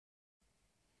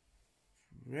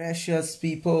Precious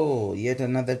people, yet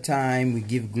another time we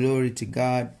give glory to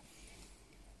God.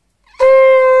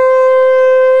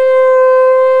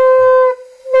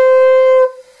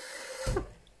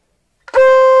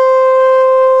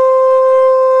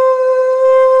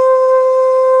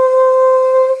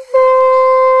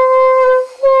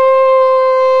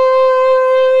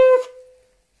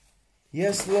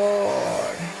 Yes,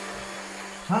 Lord.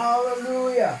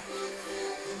 Hallelujah.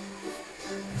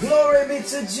 Glory be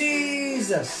to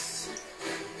Jesus.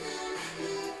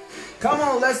 Come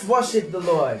on, let's worship the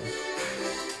Lord.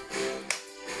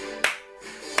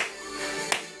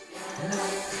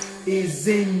 Is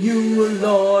in you,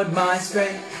 Lord, my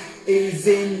strength. Is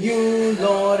in you,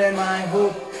 Lord, and my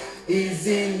hope. Is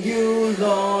in you,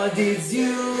 Lord, it's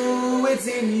you, it's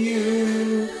in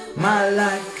you. My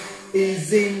life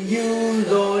is in you,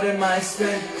 Lord, and my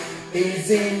strength.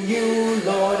 Is in you,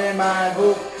 Lord, and my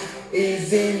hope.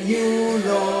 Is in you,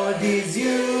 Lord, is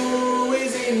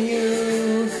in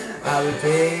you. I will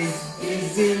praise.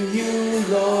 Is in you,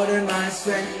 Lord, and my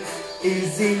strength.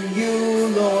 Is in you,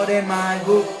 Lord, and my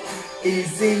hope.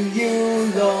 Is in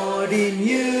you, Lord, in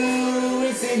you,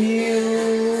 it's in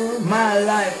you. My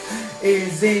life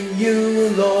is in you,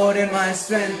 Lord, and my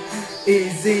strength.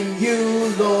 Is in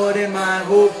you, Lord, and my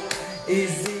hope.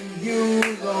 Is in you,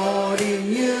 Lord,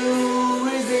 in you,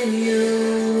 is in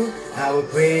you. I will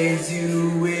praise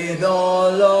you with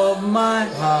all of my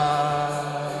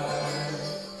heart.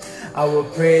 I will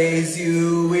praise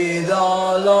you with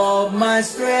all of my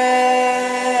strength,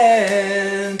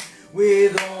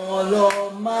 with all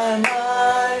of my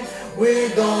mind,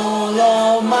 with all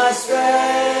of my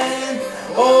strength.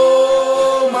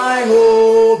 Oh, my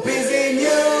hope is in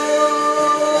you.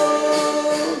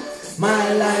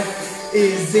 My life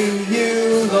is in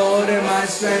you, Lord, and my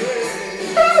strength.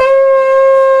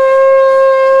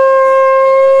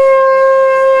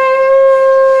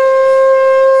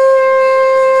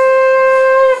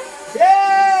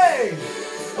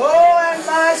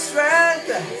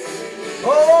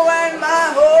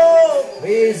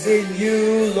 Is in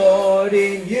you, Lord,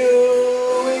 in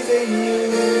you, is in you.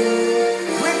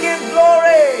 We give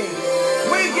glory.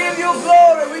 We give you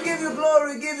glory. We give you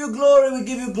glory. We give you glory. We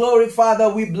give you glory, Father.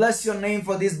 We bless your name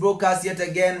for this broadcast yet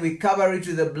again. We cover it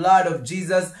with the blood of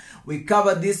Jesus. We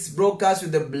cover this broadcast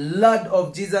with the blood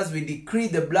of Jesus. We decree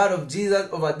the blood of Jesus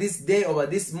over this day, over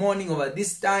this morning, over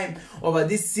this time, over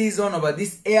this season, over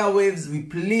these airwaves. We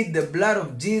plead the blood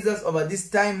of Jesus over this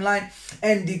timeline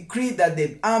and decree that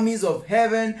the armies of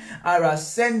heaven are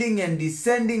ascending and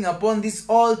descending upon this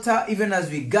altar, even as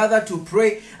we gather to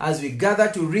pray, as we gather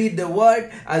to read the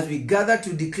word, as we gather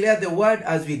to declare the word,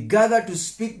 as we gather to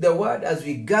speak the word, as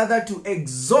we gather to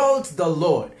exalt the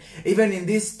Lord, even in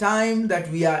this time that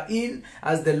we are in,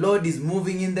 as the Lord is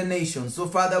moving in the nation. So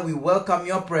Father, we welcome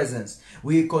your presence.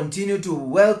 We continue to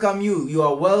welcome you. You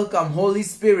are welcome, Holy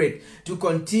Spirit, to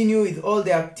continue with all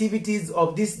the activities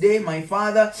of this day, my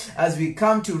Father, as we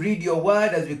come to read your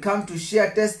word, as we come to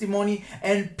share testimony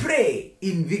and pray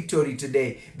in victory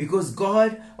today, because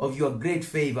God of your great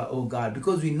favor, oh God,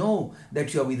 because we know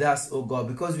that you are with us, oh God,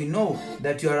 because we know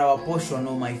that you are our portion,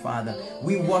 oh my Father.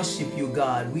 We worship you,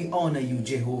 God. We honor you,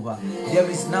 Jehovah. There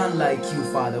is none like you,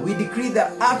 Father. We decree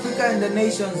that Africa and the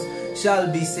nations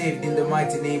shall be saved in the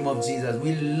mighty name of Jesus.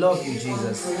 We love you,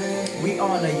 Jesus. We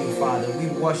honor you, Father. We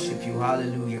worship you.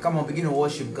 Hallelujah. Come on, begin to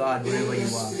worship God wherever you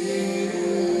are.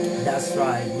 That's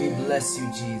right. We bless you,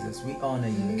 Jesus. We honor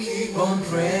you. Keep on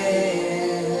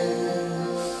praying.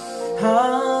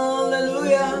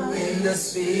 Hallelujah. In the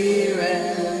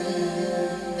Spirit.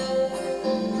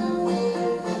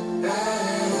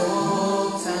 At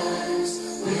all times,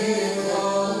 with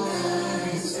all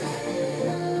times.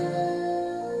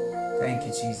 Thank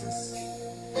you, Jesus.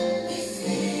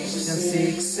 Ephesians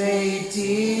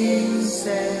 6:18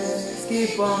 says,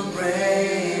 keep on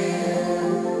praying.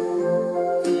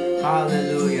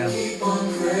 Hallelujah. Keep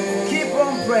on praying. Keep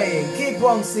on praying. Keep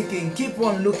on seeking. Keep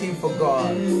on looking for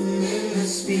God. In the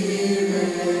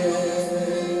Spirit.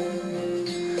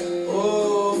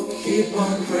 Oh, keep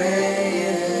on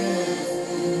praying.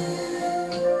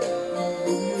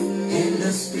 In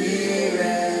the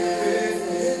Spirit.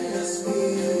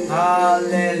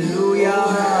 Hallelujah.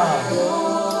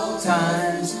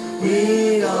 Times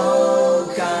with all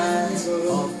kinds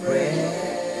of prayer.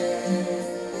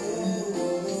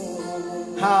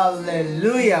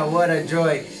 Hallelujah. What a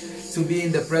joy to be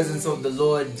in the presence of the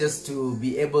Lord, just to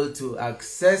be able to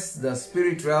access the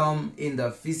spirit realm in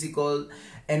the physical,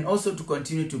 and also to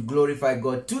continue to glorify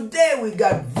God. Today we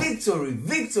got victory,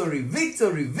 victory,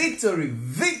 victory, victory,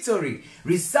 victory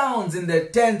resounds in the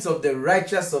tents of the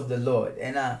righteous of the Lord.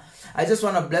 And I just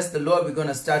want to bless the Lord. We're going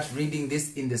to start reading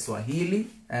this in the Swahili,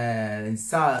 in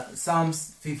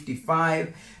Psalms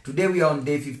 55. Today we are on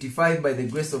day 55 by the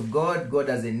grace of God. God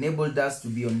has enabled us to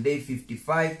be on day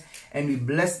 55, and we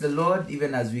bless the Lord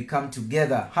even as we come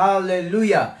together.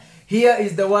 Hallelujah. Here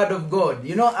is the word of God.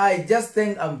 You know, I just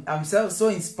think I'm so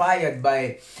inspired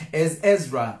by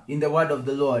Ezra in the word of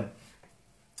the Lord.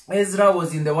 Ezra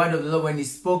was in the word of the Lord when he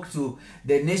spoke to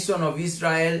the nation of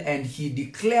Israel, and he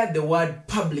declared the word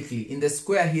publicly in the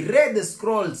square. He read the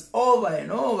scrolls over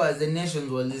and over as the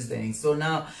nations were listening. So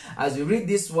now, as we read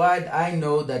this word, I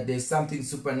know that there's something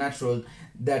supernatural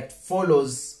that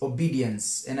follows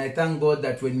obedience. And I thank God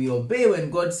that when we obey, when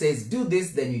God says do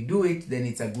this, then you do it, then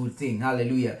it's a good thing.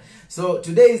 Hallelujah. So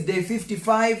today is day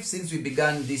 55 since we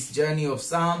began this journey of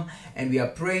Psalm, and we are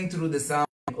praying through the Psalm.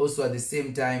 Also at the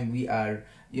same time, we are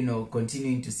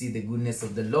continuing to see the goodness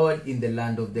of the Lord in the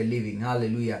land of the living.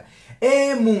 Hallelujah.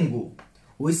 Mungu,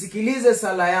 uisikilize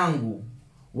sala yangu,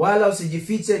 wala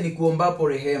usijifiche nikuombapo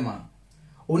rehema.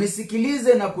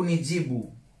 Unisikilize na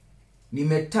kunijibu.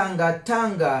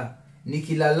 Nimetanga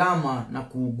nikilalama na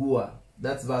kuugua.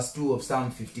 That's verse 2 of Psalm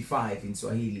 55 in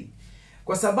Swahili.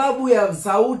 Kwa sababu ya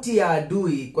sauti ya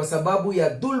adui, kwa sababu ya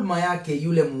dhulma yake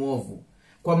yule muovu.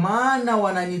 Kwa maana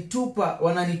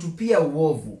wananitupia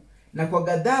uovu, na kwa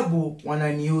ghadhabu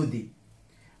wananiudhi.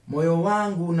 Moyo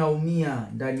wangu unaumia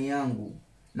ndani yangu,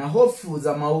 na hofu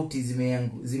za mauti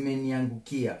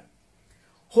zimeniangukia.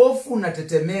 Hofu na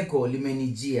tetemeko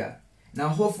limenijia, na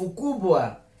hofu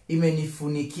kubwa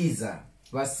imenifunikiza.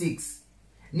 Verse 6.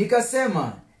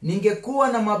 Nikasema,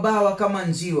 ningekuwa na mabawa kama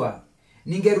njiwa,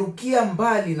 ningerukia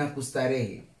mbali na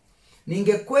kustarehe.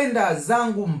 Ningekwenda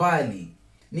zangu mbali,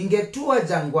 ningetua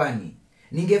jangwani.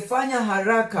 Ningefanya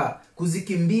haraka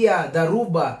kuzikimbia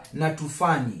dharuba na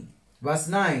tufani.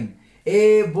 Verse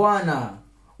 9. Bwana,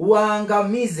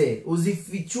 uwaangamize,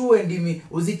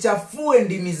 uzichafue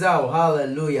ndimi zao.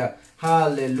 Hallelujah.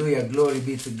 Hallelujah. Glory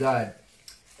be to God.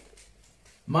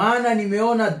 Maana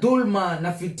nimeona dhulma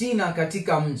na fitina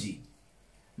katika mji.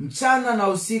 Mchana na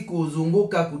usiku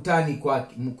huzunguka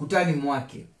kutani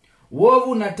mwake.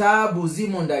 Uovu na taabu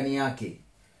zimo ndani yake.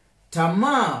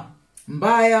 Tamaa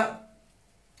mbaya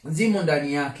zimo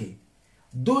ndani yake.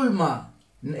 Dhulma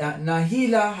na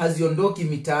hila haziondoki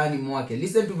mitaani mwake.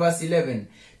 Listen to verse 11.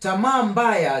 Tamaa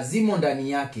mbaya zimo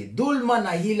ndani yake. Dhulma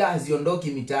na hila haziondoki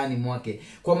mitaani mwake.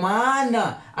 Kwa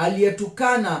maana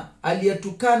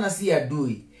aliyetukana si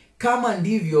adui. Kama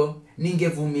ndivyo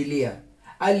ningevumilia.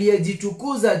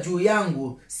 Aliyejitukuza juu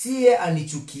yangu siye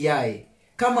anichukiaye.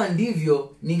 Kama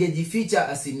ndivyo ningejificha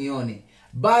asinione.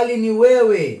 Bali ni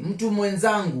wewe, mtu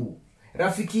mwenzangu,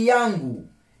 rafiki yangu,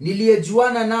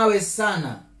 niliyejuana nawe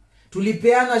sana.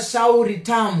 Tulipeana shauri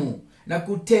tamu na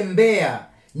kutembea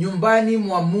nyumbani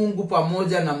mwa Mungu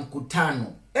pamoja na mkutano.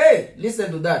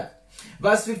 Listen to that.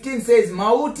 Verse 15 says,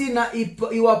 mauti na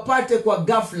iwapate kwa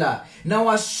ghafla, na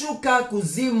washuka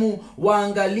kuzimu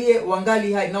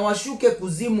wangali hai, na washuke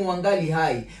kuzimu wangali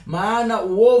hai. Maana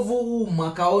uovu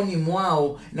makaoni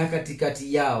mwao na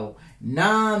katikati yao.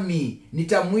 Nami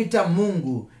nitamuita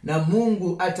Mungu, na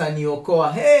Mungu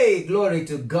ataniokoa. Hey, glory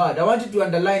to God. I want you to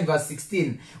underline verse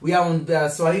 16. We are on the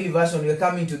Swahili version. We are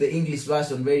coming to the English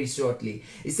version very shortly.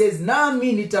 It says,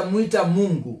 nami nitamuita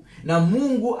Mungu, na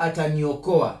Mungu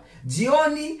ataniokoa.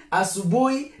 Jioni,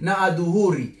 asubuhi na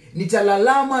adhuhuri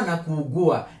nitalalama na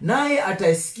kuugua, naye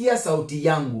ataisikia sauti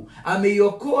yangu.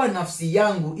 Ameiokoa nafsi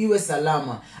yangu iwe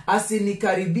salama,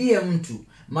 asinikaribie mtu.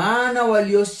 Maana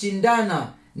walioshindana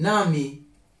nami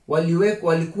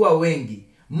walikuwa wengi.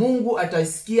 Mungu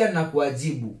ataisikia na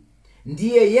kuajibu.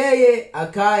 Ndiye yeye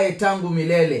akae tangu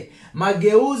milele.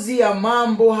 Mageuzi ya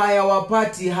mambo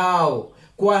hayawapati hao.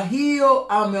 Kwa hiyo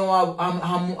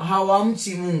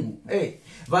hawamchi Mungu.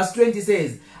 Verse 20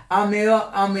 says,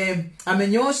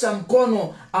 amenyosha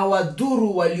mkono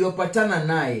awadhuru waliopatana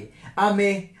naye.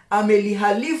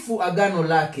 Amelihalifu agano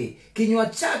lake. Kinywa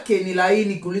chake ni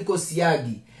laini kuliko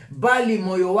siagi, bali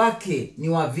moyo wake ni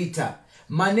wa vita.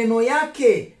 Maneno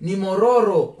yake ni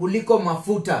mororo kuliko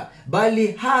mafuta,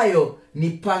 bali hayo ni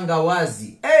panga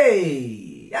wazi.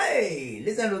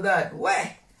 Listen to that.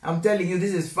 I'm telling you,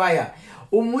 this is fire.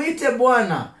 Umuite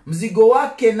Bwana, mzigo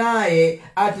wake naye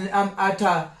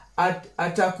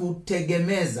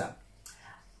atakutegemeza.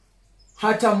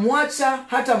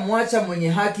 Hatamwacha mwenye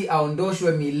haki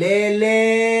aondoshwe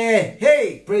milele.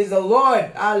 Praise the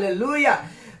Lord. Hallelujah.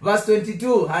 Verse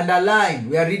 22, underline.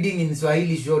 We are reading in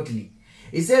Swahili shortly.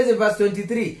 It says in verse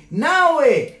 23,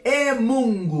 nawe,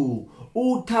 Mungu,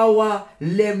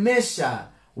 utawalemesha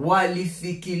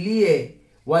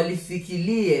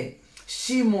walifikilie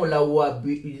shimo la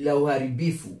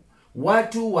uharibifu.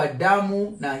 Watu wa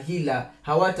damu na hila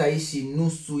hawataishi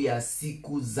nusu ya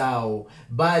siku zao,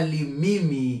 bali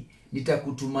mimi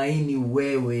nitakutumaini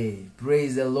wewe.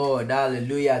 Praise the Lord.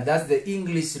 Hallelujah. That's the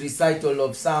English recital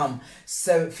of Psalm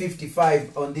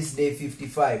 55 on this day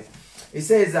 55. It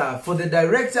says, for the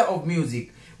director of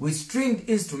music with stringed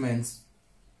instruments,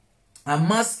 a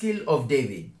maskil of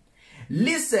David.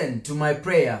 Listen to my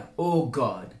prayer, O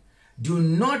God. Do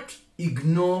not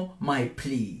ignore my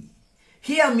plea.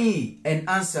 Hear me and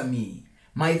answer me.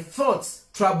 My thoughts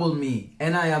trouble me,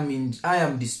 and I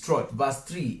am distraught. Verse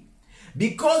 3.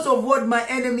 Because of what my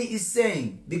enemy is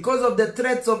saying, because of the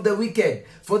threats of the wicked,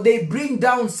 for they bring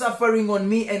down suffering on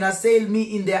me and assail me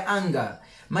in their anger.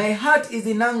 My heart is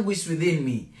in anguish within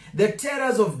me. The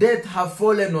terrors of death have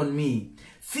fallen on me.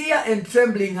 Fear and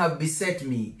trembling have beset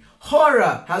me.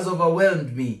 Horror has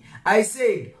overwhelmed me. I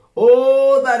said,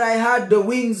 oh, that I had the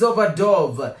wings of a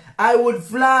dove. I would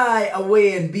fly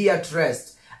away and be at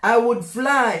rest. I would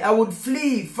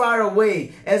flee far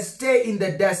away and stay in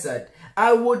the desert.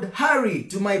 I would hurry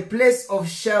to my place of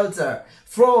shelter,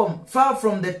 far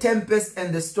from the tempest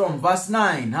and the storm. Verse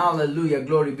 9, hallelujah,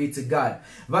 glory be to God.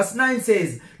 Verse 9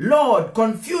 says, Lord,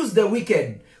 confuse the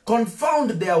wicked,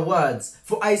 confound their words,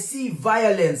 for I see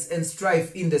violence and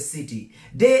strife in the city.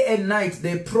 Day and night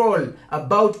they prowl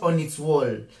about on its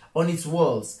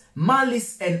walls.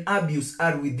 Malice and abuse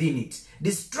are within it.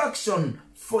 Destructive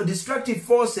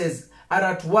forces are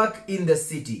at work in the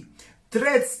city.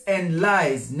 Threats and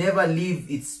lies never leave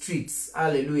its streets.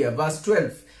 Hallelujah. Verse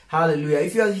 12. Hallelujah.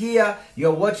 If you're here,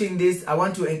 you're watching this, I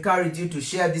want to encourage you to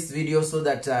share this video so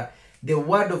that the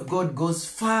word of God goes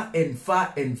far and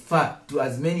far and far to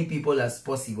as many people as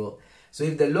possible. So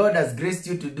if the Lord has graced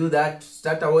you to do that,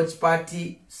 start a watch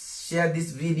party, share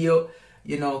this video,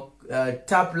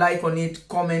 tap like on it,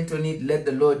 comment on it, let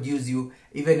the Lord use you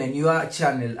even in your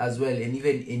channel as well, and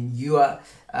even in your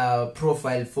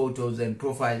profile photos and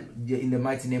profile, in the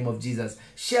mighty name of Jesus.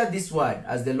 Share this word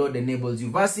as the Lord enables you.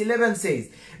 Verse 11 says,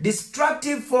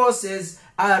 destructive forces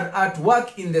are at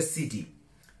work in the city.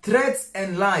 Threats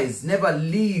and lies never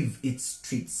leave its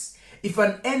streets. If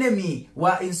an enemy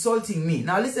were insulting me,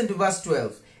 now listen to verse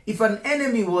 12. If an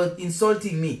enemy was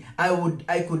insulting me,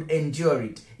 I could endure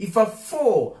it. If a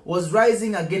foe was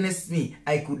rising against me,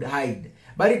 I could hide.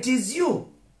 But it is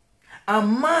you, a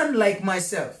man like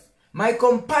myself, my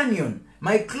companion,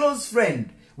 my close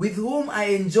friend, with whom I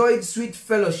enjoyed sweet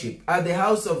fellowship at the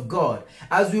house of God,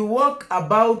 as we walk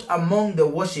about among the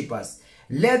worshippers.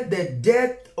 Let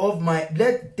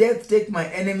death take my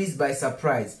enemies by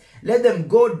surprise. Let them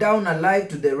go down alive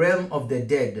to the realm of the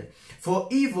dead. For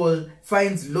evil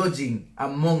finds lodging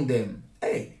among them.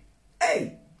 Hey,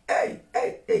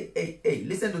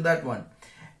 listen to that one.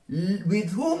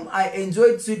 With whom I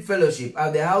enjoyed sweet fellowship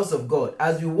at the house of God,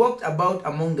 as we walked about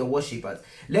among the worshippers.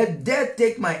 Let death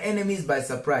take my enemies by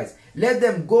surprise. Let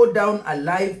them go down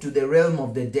alive to the realm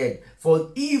of the dead,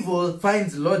 for evil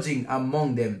finds lodging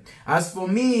among them. As for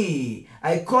me,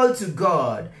 I call to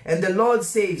God, and the Lord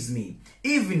saves me.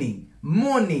 Evening,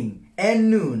 morning, and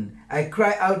noon, I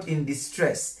cry out in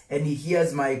distress, and he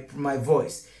hears my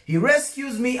voice. He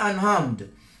rescues me unharmed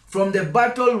from the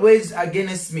battle waged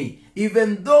against me.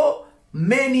 Even though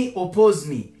many oppose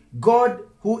me, God,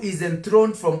 who is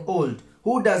enthroned from old,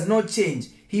 who does not change,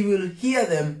 he will hear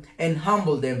them and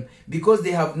humble them, because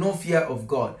they have no fear of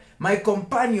God. My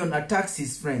companion attacks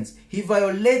his friends. He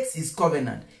violates his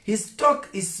covenant. His talk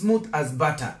is smooth as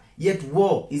butter, yet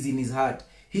war is in his heart.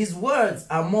 His words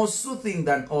are more soothing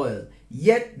than oil,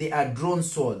 yet they are drawn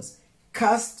swords.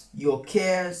 Cast your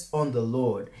cares on the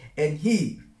Lord, and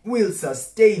he will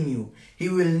sustain you. He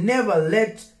will never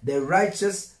let the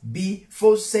righteous be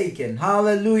forsaken.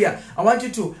 Hallelujah. I want you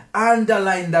to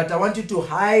underline that. I want you to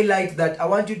highlight that. I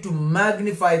want you to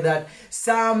magnify that.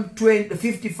 Psalm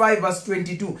 55 verse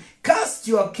 22. Cast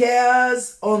your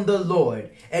cares on the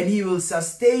Lord, and he will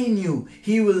sustain you.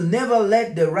 He will never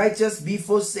let the righteous be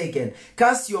forsaken.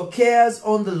 Cast your cares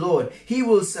on the Lord. He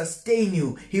will sustain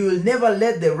you. He will never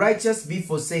let the righteous be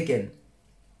forsaken.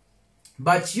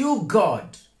 But you,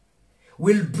 God,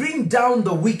 will bring down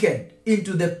the wicked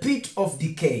into the pit of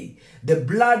decay. The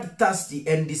bloodthirsty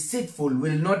and deceitful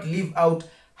will not live out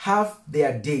half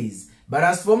their days. But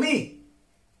as for me,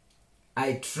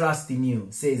 I trust in you,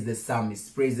 says the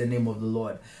psalmist. Praise the name of the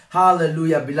Lord.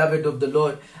 Hallelujah, beloved of the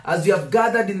Lord. As we have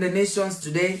gathered in the nations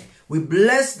today, we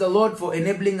bless the Lord for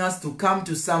enabling us to come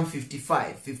to Psalm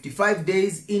 55. 55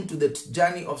 days into the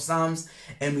journey of Psalms,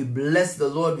 and we bless the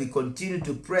Lord. We continue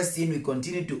to press in. We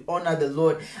continue to honor the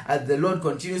Lord as the Lord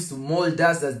continues to mold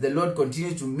us, as the Lord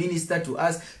continues to minister to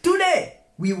us. Today,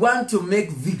 We want to make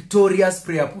victorious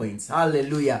prayer points.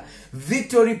 Hallelujah.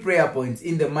 Victory prayer points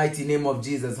in the mighty name of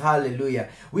Jesus. Hallelujah.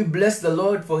 We bless the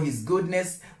Lord for his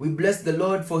goodness. We bless the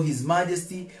Lord for his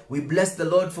majesty. We bless the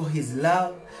Lord for his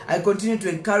love. I continue to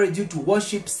encourage you to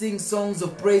worship, sing songs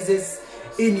of praises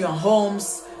in your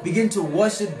homes. Begin to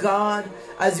worship God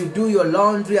as you do your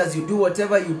laundry, as you do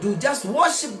whatever you do. Just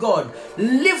worship God.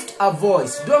 Lift a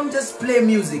voice. Don't just play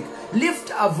music.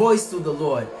 Lift a voice to the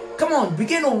Lord. Come on,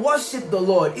 begin to worship the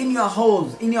Lord in your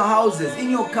homes, in your houses,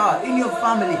 in your car, in your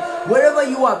family, wherever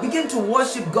you are. Begin to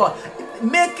worship God.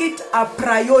 Make it a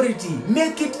priority.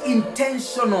 Make it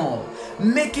intentional.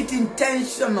 Make it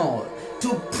intentional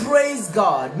to praise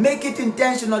God. Make it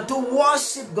intentional to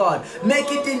worship God.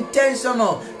 Make it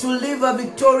intentional to live a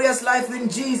victorious life in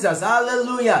Jesus.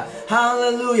 Hallelujah.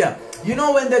 Hallelujah. You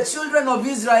know, when the children of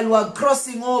Israel were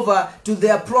crossing over to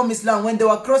their promised land, when they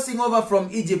were crossing over from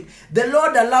Egypt, the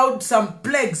Lord allowed some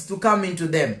plagues to come into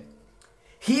them.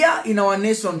 Here in our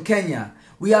nation, Kenya,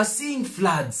 we are seeing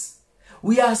floods.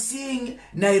 We are seeing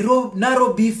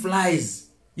Nairobi flies.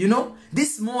 You know,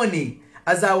 this morning,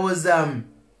 as I was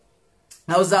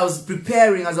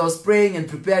preparing, as I was praying and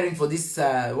preparing for this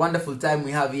wonderful time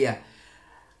we have here,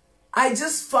 I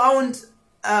just found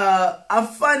a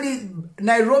funny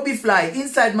Nairobi fly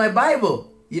inside my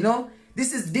Bible. You know,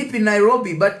 this is deep in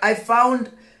Nairobi, but I found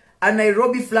a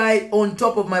Nairobi fly on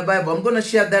top of my Bible. I'm going to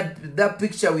share that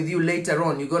picture with you later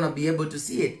on. You're going to be able to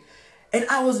see it. And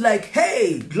I was like,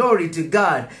 hey, glory to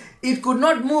God. It could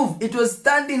not move. It was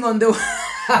standing on the...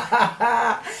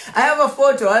 I have a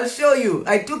photo. I'll show you.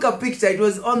 I took a picture. It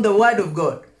was on the Word of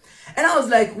God. And I was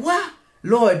like, wow,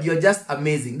 Lord, you're just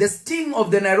amazing. The sting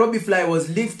of the Nairobi fly was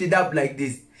lifted up like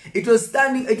this. It was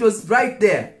standing, it was right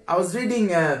there. I was reading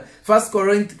 1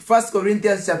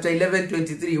 Corinthians chapter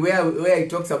 11:23, where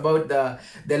it talks about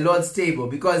the Lord's table,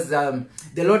 because the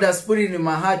Lord has put it in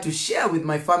my heart to share with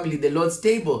my family the Lord's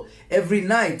table every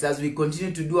night as we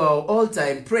continue to do our altar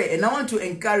and pray. And I want to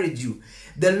encourage you,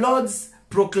 the Lord's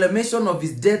proclamation of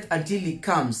his death until he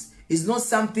comes is not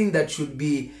something that should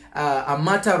be a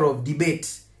matter of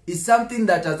debate. It's something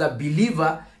that as a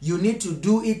believer, you need to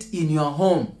do it in your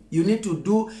home. You need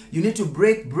to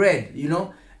break bread, you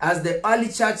know, as the early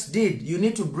church did. You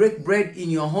need to break bread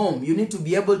in your home. You need to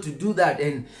be able to do that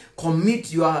and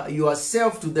commit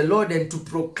yourself to the Lord and to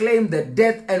proclaim the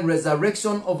death and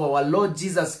resurrection of our Lord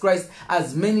Jesus Christ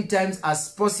as many times as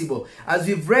possible. As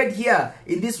we've read here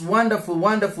in this wonderful,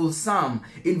 wonderful psalm,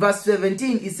 in verse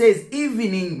 17, it says,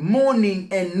 evening, morning,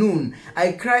 and noon,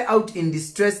 I cry out in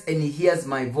distress and he hears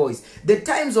my voice. The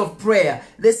times of prayer,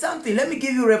 there's something. Let me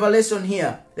give you revelation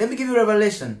here. Let me give you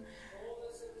revelation.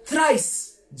 Thrice,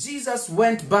 Jesus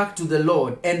went back to the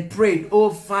Lord and prayed, oh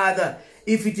Father,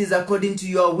 if it is according to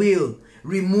your will,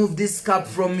 remove this cup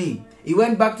from me. He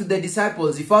went back to the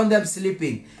disciples. He found them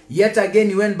sleeping. Yet again,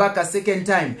 he went back a second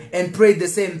time and prayed the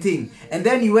same thing. And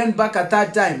then he went back a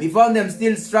third time. He found them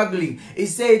still struggling. He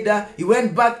said he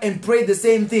went back and prayed the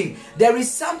same thing. There is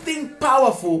something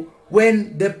powerful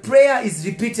when the prayer is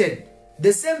repeated.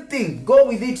 The same thing. Go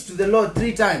with it to the Lord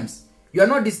 3 times. You are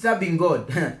not disturbing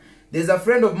God. There's a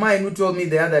friend of mine who told me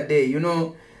the other day, you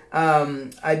know,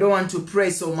 I don't want to pray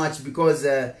so much because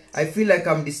I feel like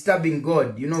I'm disturbing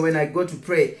God. You know, when I go to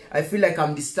pray, I feel like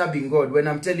I'm disturbing God. When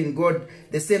I'm telling God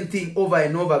the same thing over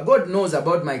and over, God knows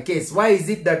about my case. Why is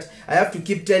it that I have to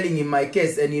keep telling him my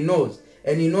case and he knows?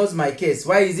 And he knows my case.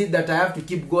 Why is it that I have to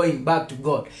keep going back to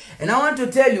God? And I want to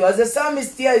tell you, as the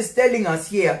psalmist here is telling us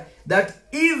here, that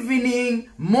evening,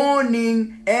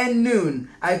 morning, and noon,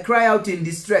 I cry out in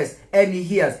distress, and he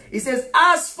hears. He says,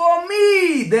 as for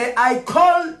me, I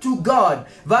call to God.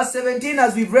 Verse 17,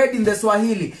 as we've read in the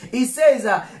Swahili, he says,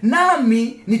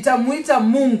 nami nitamuita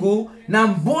Mungu na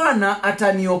Bwana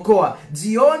ataniokoa.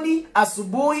 Jioni,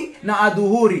 asubuhi na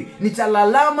adhuhuri,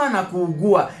 nitalalama na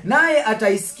kuugua, naye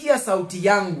ataisikia sauti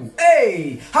yangu.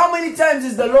 Hey, how many times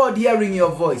is the Lord hearing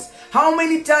your voice? How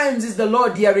many times is the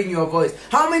Lord hearing your voice?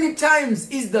 How many times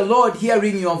is the Lord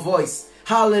hearing your voice?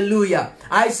 Hallelujah.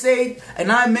 I say,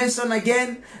 and I mention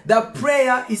again, that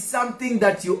prayer is something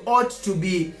that you ought to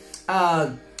be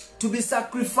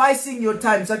sacrificing your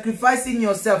time, sacrificing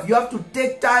yourself. You have to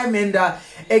take time and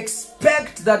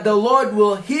expect that the Lord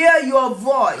will hear your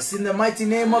voice in the mighty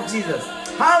name of Jesus.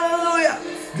 Hallelujah.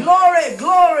 Glory,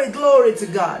 glory, glory to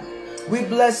God. We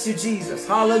bless you, Jesus.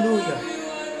 Hallelujah.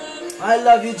 I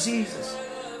love you, Jesus.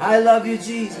 I love you,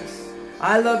 Jesus.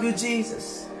 I love you,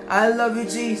 Jesus. I love you,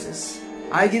 Jesus.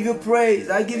 I give you praise.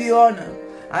 I give you honor.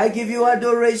 I give you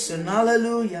adoration.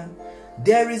 Hallelujah.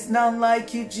 There is none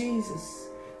like you, Jesus.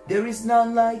 There is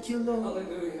none like you, Lord.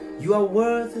 Hallelujah. You are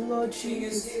worthy, Lord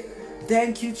Jesus.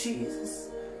 Thank you, Jesus.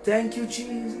 Thank you,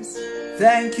 Jesus.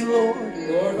 Thank you, Lord.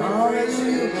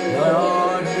 Hallelujah.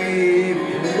 Lord, we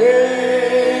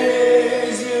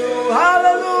praise you.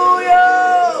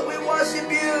 Hallelujah. We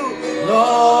worship you.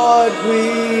 Lord, we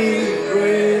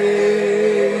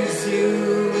praise you.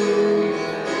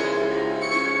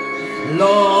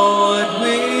 Lord,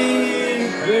 we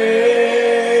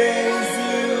praise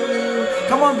you.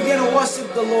 Come on, begin to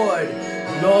worship the Lord.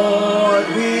 Lord,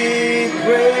 we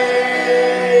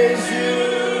praise you.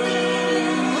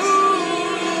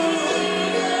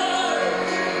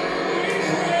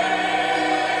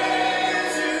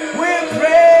 We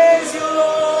praise you,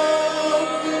 Lord.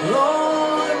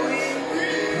 Lord, we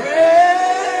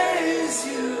praise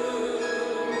you.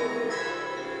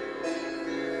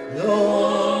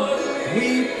 Lord, we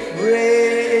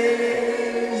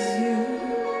praise you.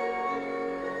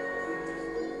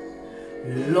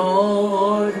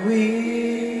 Lord,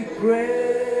 we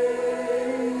praise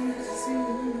you.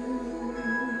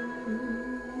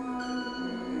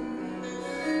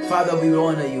 Father, we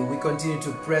honor you. We continue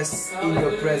to press in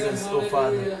your presence, oh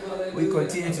Father. We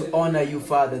continue to honor you,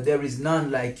 Father. There is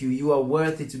none like you. You are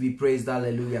worthy to be praised.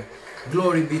 Hallelujah.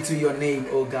 Glory be to your name,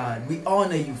 oh God. We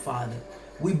honor you, Father.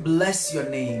 We bless your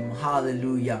name.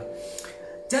 Hallelujah.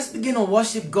 Just begin to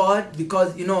worship God,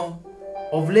 because, you know,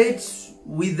 of late,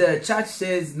 with the church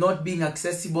says not being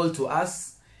accessible to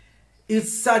us,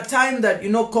 it's a time that, you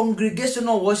know,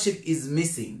 congregational worship is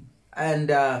missing. And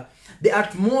the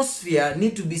atmosphere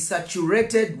needs to be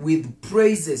saturated with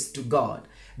praises to God.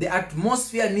 The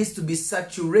atmosphere needs to be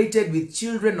saturated with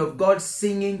children of God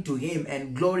singing to Him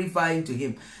and glorifying to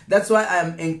Him. That's why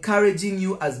I'm encouraging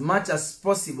you as much as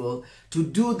possible to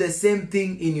do the same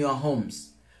thing in your homes.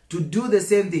 To do the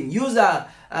same thing. Use the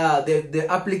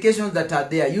applications that are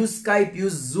there. Use Skype,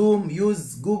 use Zoom,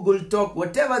 use Google Talk,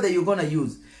 whatever that you're going to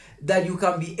use, that you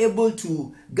can be able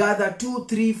to gather 2,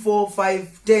 3, 4,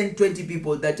 5, 10, 20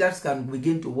 people that just can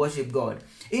begin to worship God.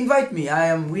 Invite me. I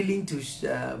am willing to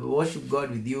worship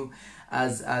God with you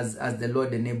as the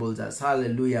Lord enables us.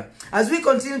 Hallelujah. As we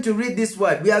continue to read this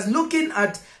word, we are looking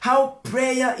at how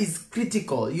prayer is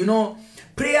critical. You know,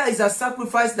 prayer is a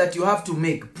sacrifice that you have to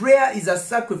make. Prayer is a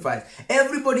sacrifice.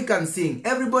 Everybody can sing.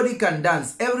 Everybody can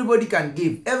dance. Everybody can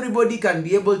give. Everybody can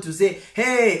be able to say,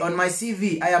 hey, on my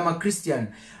CV, I am a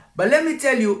Christian. But let me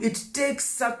tell you, it takes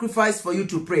sacrifice for you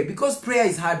to pray, because prayer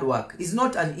is hard work. It's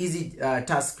not an easy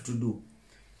task to do.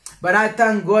 But I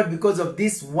thank God because of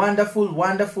this wonderful,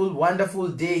 wonderful, wonderful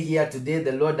day here today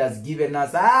the Lord has given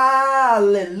us.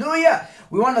 Hallelujah.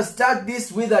 We want to start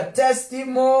this with a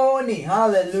testimony.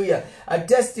 Hallelujah. A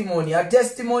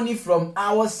testimony from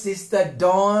our sister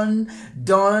Dawn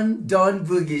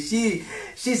Boogie.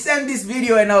 She sent this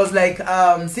video and I was like,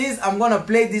 sis, I'm going to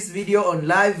play this video on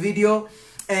live video.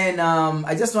 And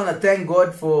I just want to thank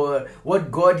God for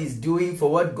what God is doing, for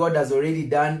what God has already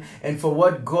done, and for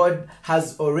what God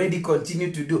has already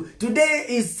continued to do. Today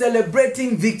is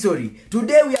celebrating victory.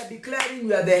 Today we are declaring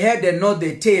we are the head and not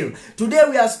the tail. Today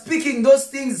we are speaking those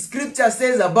things Scripture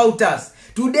says about us.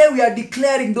 Today we are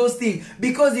declaring those things,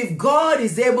 because if God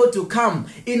is able to come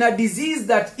in a disease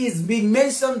that is being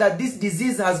mentioned, that this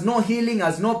disease has no healing,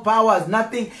 has no power, has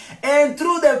nothing, and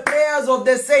through the prayers of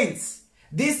the saints,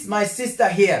 this my sister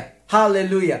here,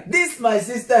 hallelujah, this my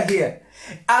sister here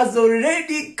has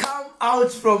already come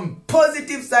out from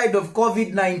positive side of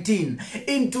COVID-19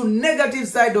 into negative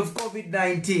side of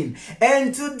COVID-19.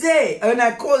 And today, when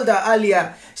I called her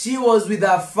earlier, she was with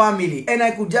her family, and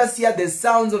I could just hear the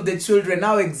sounds of the children,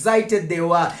 how excited they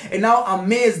were and how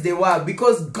amazed they were,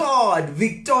 because God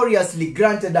victoriously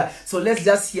granted her. So let's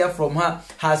just hear from her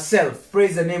herself.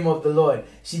 Praise the name of the Lord.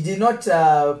 She did not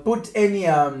put any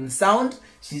sound.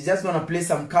 She's just going to play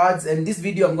some cards, and this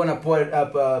video I'm going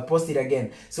to post it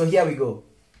again. So here we go.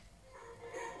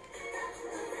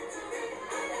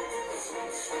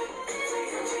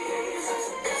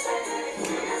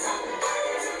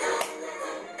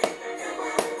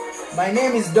 My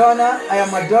name is Donna. I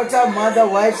am a daughter, mother,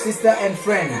 wife, sister, and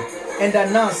friend, and a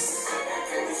nurse.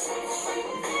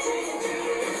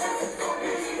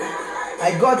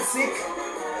 I got sick.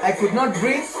 I could not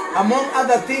breathe. Among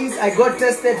other things, I got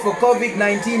tested for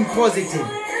COVID-19 positive.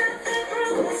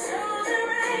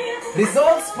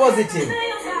 Results positive.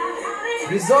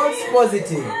 Results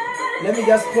positive. Let me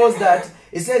just pause that.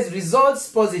 It says results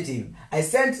positive. I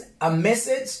sent a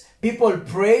message. People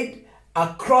prayed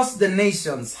across the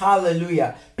nations.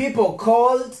 Hallelujah. People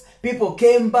called. People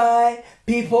came by.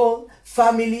 People,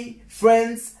 family,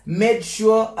 friends made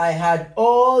sure I had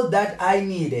all that I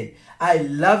needed. I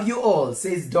love you all,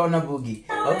 says Donna Boogie.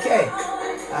 Okay.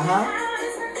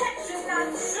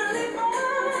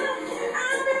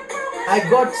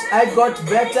 I got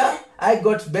better. I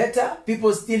got better.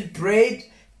 People still prayed,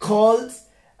 called,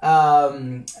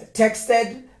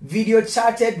 texted, video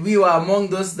chatted. We were among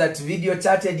those that video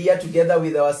chatted here together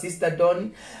with our sister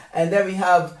Dawn. And then we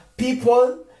have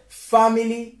people,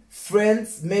 family,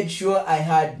 friends made sure I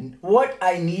had what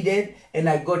I needed, and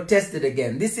I got tested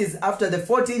again. This is after the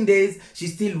 14 days. She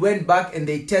still went back and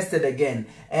they tested again.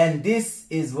 And this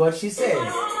is what she says.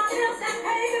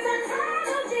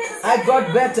 I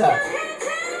got better.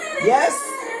 Yes,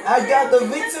 I got the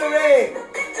victory.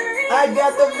 I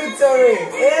got the victory.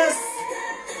 Yes,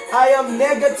 I am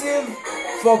negative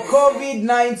for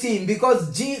COVID-19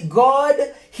 because God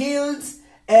healed,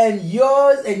 and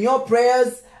yours and your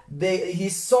prayers, He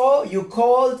saw, you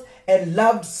called, and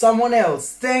loved someone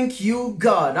else. Thank you,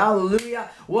 God. Hallelujah.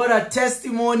 What a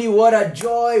testimony, what a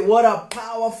joy, what a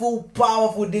powerful,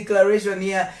 powerful declaration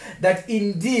here that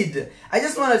indeed, I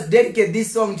just want to dedicate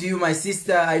this song to you, my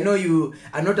sister. I know you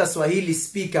are not a Swahili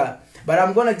speaker, but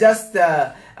I'm going to just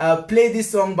play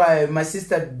this song by my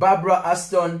sister Barbara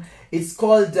Aston. It's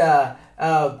called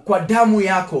Kwa damu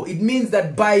yako. It means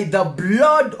that by the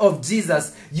blood of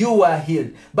Jesus, you are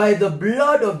healed. By the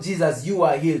blood of Jesus, you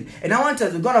are healed. And I want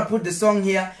us, we're going to put the song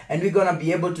here, and we're going to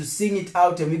be able to sing it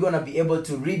out, and we're going to be able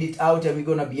to read it out, and we're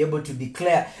going to be able to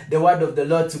declare the word of the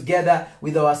Lord together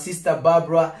with our sister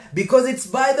Barbara, because it's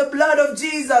by the blood of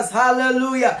Jesus.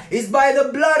 Hallelujah. It's by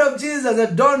the blood of Jesus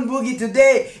that Dawn Boogie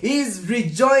today is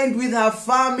rejoined with her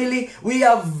family. We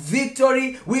have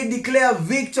victory. We declare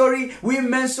victory. We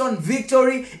mention victory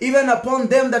even upon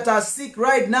them that are sick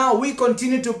right now. We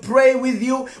continue to pray with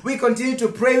you. We continue to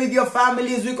pray with your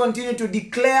families. We continue to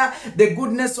declare the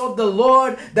goodness of the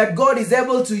Lord, that God is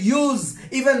able to use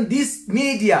even this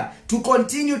media to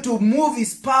continue to move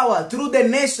His power through the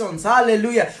nations.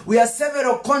 Hallelujah. We are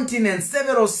several continents,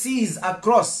 several seas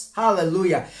across.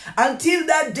 Hallelujah. Until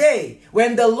that day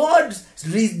when the Lord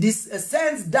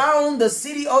descends down the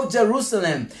city of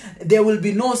Jerusalem, there will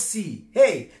be no sea.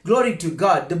 Hey, glory to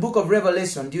God. The book of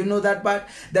Revelation, do you know that part?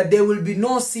 That there will be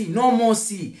no sea, no more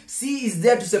sea. Sea is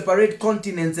there to separate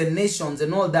continents and nations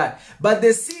and all that. But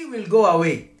the sea will go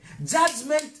away.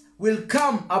 Judgment will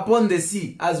come upon the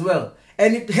sea as well.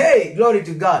 And hey, glory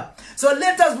to God. So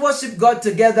let us worship God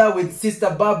together with Sister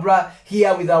Barbara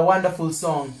here with a wonderful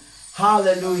song.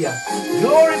 Hallelujah.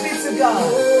 Glory be to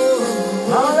God.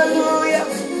 Hallelujah.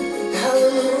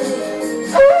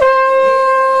 Hey.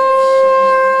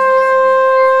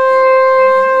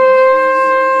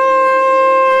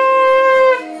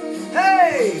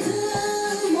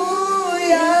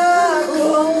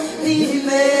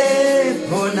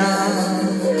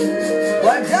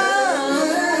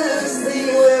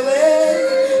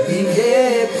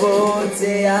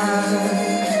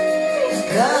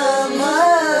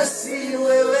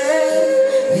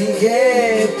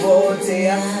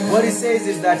 What it says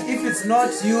is that if it's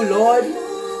not you, Lord,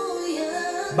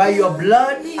 by your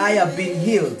blood I have been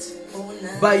healed.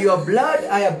 By your blood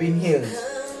I have been healed.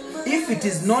 If it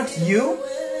is not you,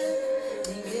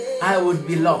 I would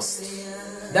be lost.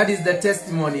 That is the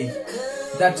testimony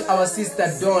that our sister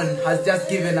Dawn has just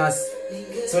given us.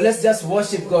 So let's just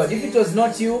worship God. If it was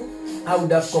not you, I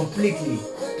would have completely.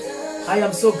 I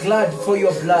am so glad for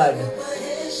your blood.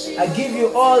 I give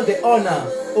you all the honor,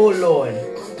 oh Lord.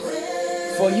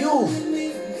 For you,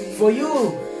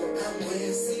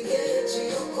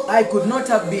 I could not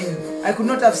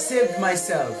have saved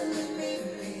myself.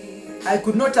 I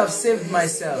could not have saved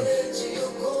myself.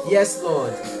 Yes,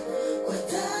 Lord.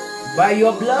 By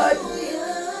your blood,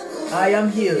 I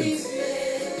am healed.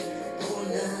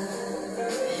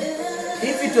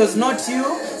 If it was not you,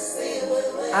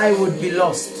 I would be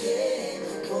lost.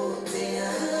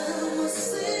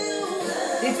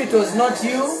 If it was not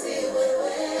you,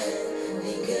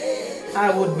 I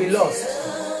would be lost.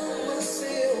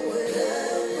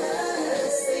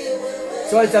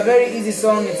 So it's a very easy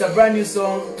song. It's a brand new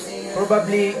song.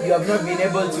 Probably you have not been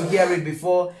able to hear it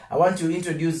before. I want to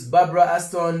introduce Barbara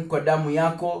Aston, Kwa damu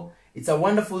yako. It's a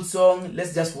wonderful song.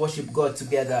 Let's just worship God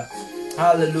together.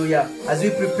 Hallelujah. As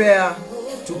we prepare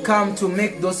to come to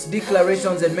make those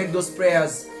declarations and make those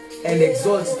prayers and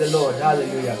exalt the Lord.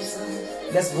 Hallelujah.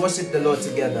 Let's worship the Lord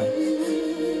together.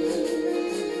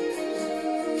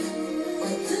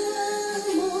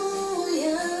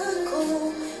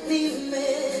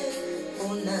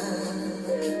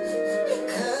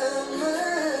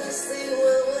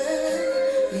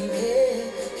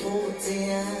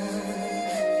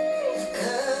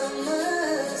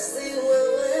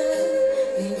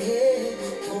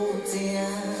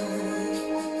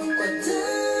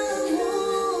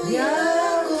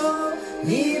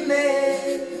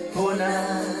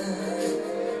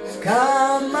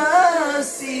 Kama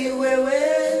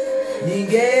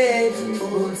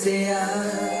ningepotea.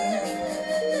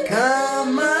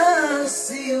 Kama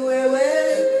si wewe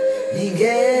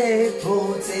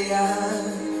ningepotea.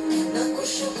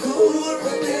 Nakushukuru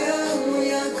damu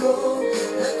yako,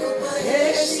 nakupa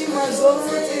heshima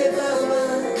zote Baba.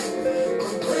 Kwa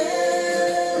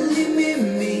kweli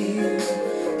mimi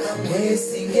kamwe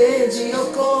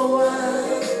singejiokoa.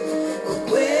 Kwa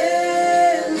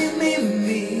kweli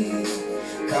mimi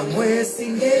kamwe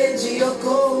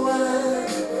singejiokoa.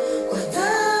 Kwa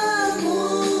damu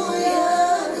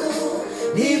yako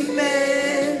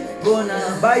nimepona.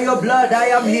 By your blood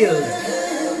I am healed.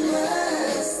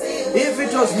 If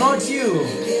it was not you,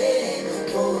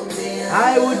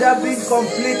 I would have been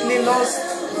completely lost.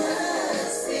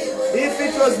 If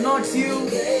it was not you,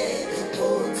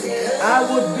 I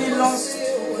would be lost.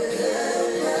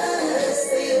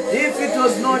 If it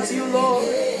was not you, Lord,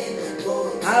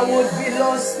 I would be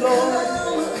lost, Lord.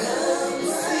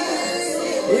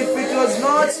 If it was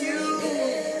not you,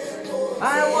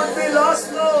 I would be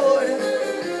lost, Lord.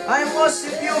 I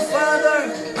worship you,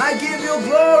 Father. I give you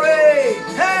glory.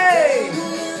 Hey,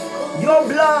 your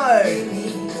blood.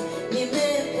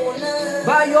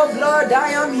 By your blood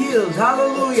I am healed.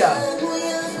 Hallelujah.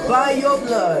 By your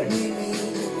blood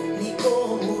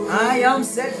I am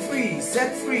set free,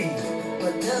 set free.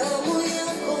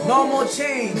 No more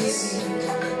chains.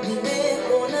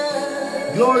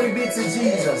 Glory be to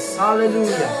Jesus.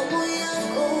 Hallelujah.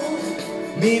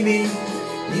 Mimi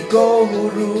niko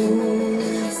huru.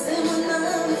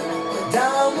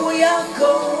 Damu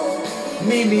yako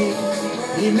mimi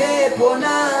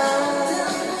nimepona.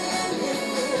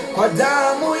 Kwa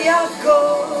damu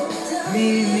yako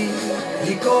mimi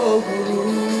niko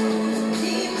huru.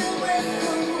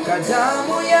 Kwa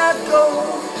damu yako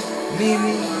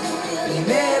mimi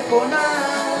nimepona.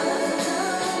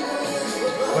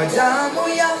 Kwa damu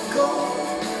yako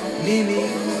mimi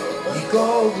niko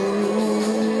huru.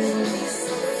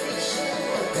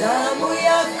 Damu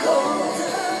yako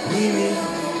mimi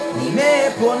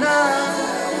nimepona.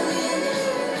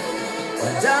 Kwa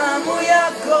damu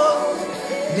yako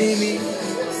mimi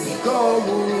niko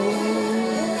huru.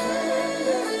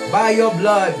 By your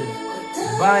blood,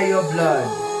 by your blood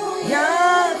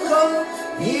yako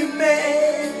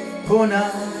nimepona.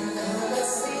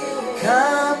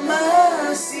 Kama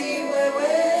si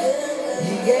wewe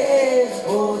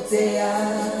ningepotea.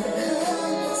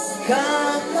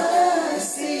 Kama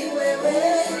si wewe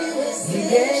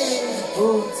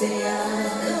ningepotea.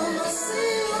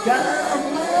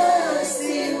 Kama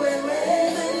si wewe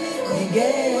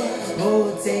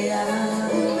ningepotea.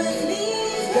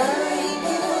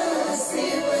 Kama si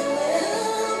wewe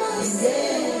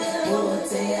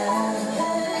ningepotea.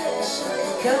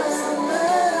 Kama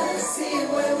si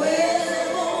wewe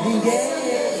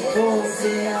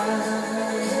ningepotea.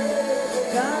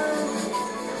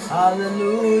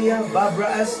 Hallelujah. Barbara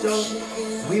Astor,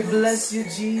 we bless you,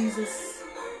 Jesus.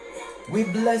 We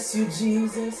bless you,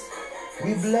 Jesus.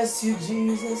 We bless you,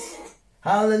 Jesus.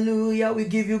 Hallelujah. We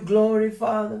give you glory,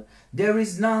 Father. There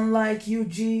is none like you,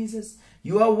 Jesus.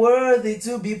 You are worthy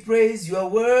to be praised. You are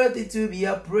worthy to be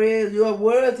appraised. You are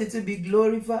worthy to be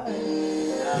glorified.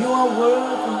 You are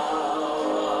worthy.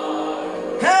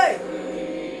 Hey!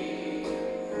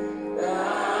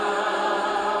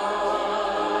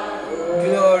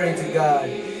 Glory to God.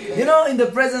 You know, in the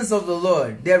presence of the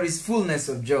Lord, there is fullness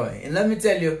of joy. And let me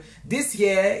tell you, this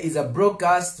here is a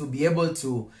broadcast to be able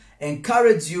to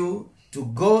encourage you to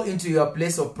go into your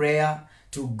place of prayer,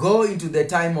 to go into the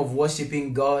time of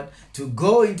worshiping God, to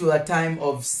go into a time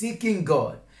of seeking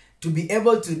God, to be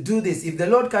able to do this. If the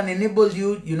Lord can enable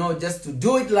you, you know, just to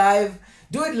do it live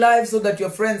so that your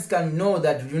friends can know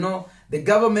that, you know, the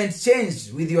government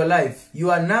changed with your life.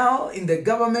 You are now in the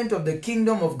government of the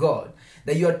kingdom of God.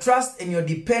 That your trust and your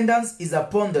dependence is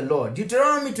upon the Lord.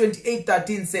 Deuteronomy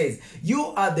 28:13 says,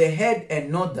 you are the head and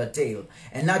not the tail.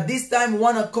 And at this time we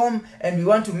want to come and we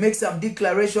want to make some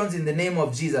declarations in the name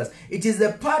of Jesus. It is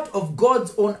a part of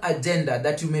God's own agenda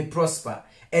that you may prosper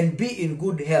and be in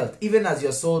good health, even as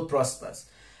your soul prospers.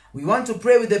 We want to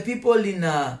pray with the people in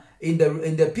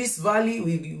the Peace Valley.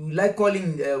 We like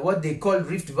calling what they call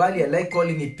Rift Valley. I like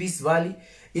calling it Peace Valley.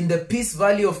 In the Peace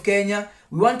Valley of Kenya,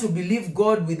 we want to believe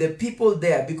God with the people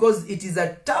there because it is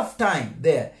a tough time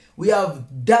there. We have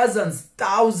dozens,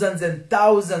 thousands and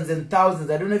thousands and thousands.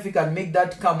 I don't know if you can make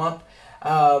that come up.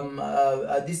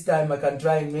 At this time I can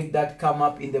try and make that come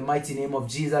up in the mighty name of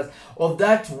Jesus. Of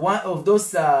that one of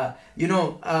those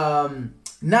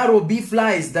narrow bee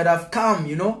flies that have come,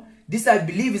 you know, this I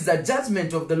believe is a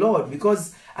judgment of the Lord,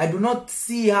 because I do not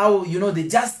see how, you know, they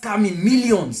just come in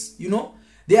millions, you know.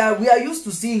 We are used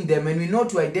to seeing them and we know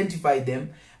to identify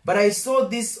them, But I saw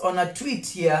this on a tweet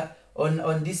here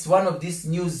on this one of these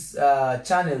news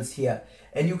channels here,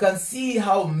 and you can see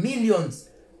how millions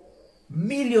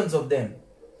of them.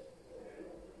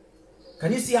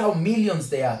 Can you see how millions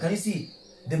they are? Can you see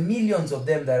the millions of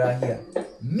them that are here?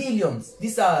 Millions.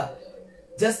 These are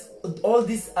just, all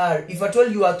these are, if at all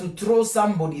you are to throw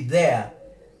somebody there,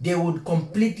 they would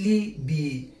completely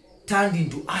be turned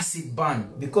into acid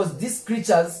burn, because these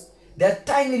creatures, they're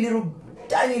tiny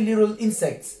little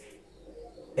insects.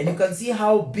 And you can see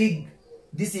how big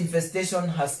this infestation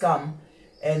has come.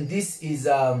 And this is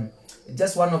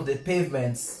just one of the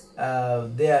pavements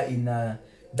there in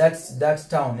that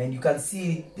town. And you can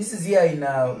see, this is here in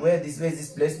where is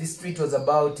this place? This street was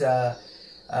about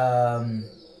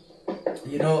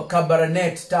you know,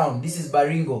 Kabaranet town. This is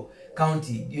Baringo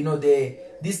County. You know,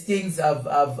 these things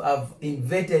have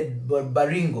invaded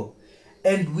Baringo.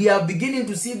 And we are beginning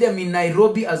to see them in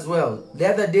Nairobi as well. The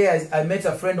other day I met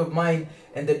a friend of mine,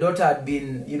 and the daughter had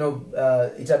been, you know,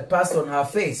 it had passed on her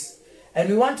face. And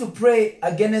we want to pray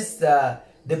against the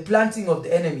planting of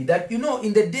the enemy. That, you know,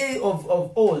 in the day of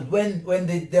old,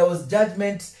 when there was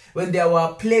judgment, when there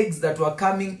were plagues that were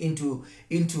coming into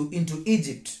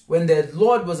Egypt, when the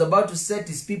Lord was about to set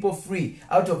his people free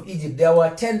out of Egypt, there were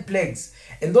 10 plagues.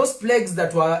 And those plagues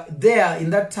that were there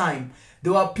in that time,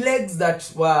 there were plagues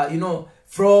that were, you know,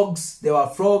 frogs. There were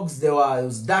frogs. There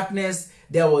was darkness.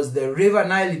 There was the river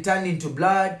Nile turned into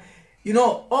blood. You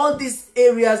know, all these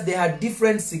areas, they had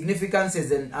different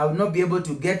significances, and I will not be able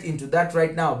to get into that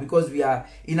right now because we are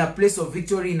in a place of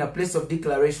victory, in a place of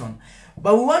declaration.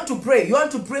 But we want to pray. You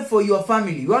want to pray for your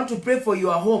family. You want to pray for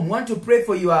your home. You want to pray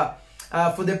for your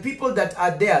for the people that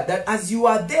are there. That as you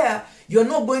are there, you're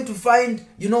not going to find,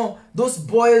 you know, those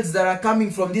boils that are coming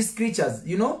from these creatures.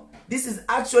 You know, this is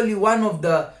actually one of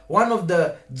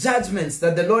the judgments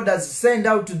that the Lord has sent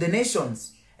out to the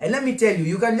nations. And let me tell you,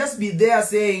 you can just be there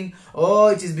saying, oh,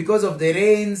 it is because of the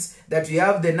rains that we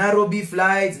have the Nairobi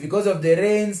flights, because of the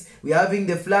rains we are having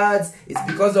the floods, it's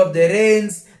because of the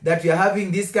rains that we are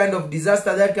having this kind of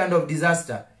disaster, that kind of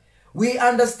disaster. We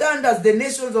understand as the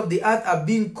nations of the earth are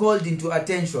being called into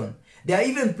attention. There are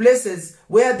even places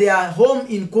where they are home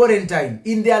in quarantine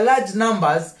in their large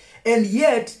numbers, and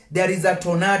yet there is a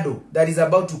tornado that is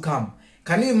about to come.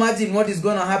 Can you imagine what is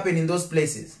going to happen in those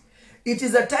places? It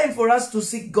is a time for us to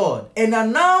seek God and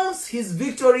announce his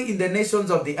victory in the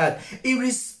nations of the earth,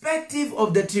 irrespective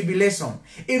of the tribulation,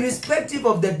 irrespective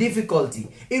of the difficulty,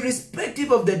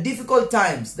 irrespective of the difficult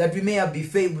times that we may be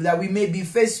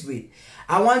faced with.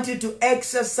 I want you to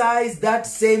exercise that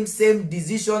same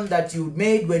decision that you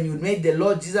made when you made the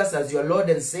Lord Jesus as your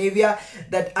Lord and Savior,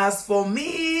 that as for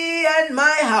me and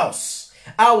my house,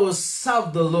 I will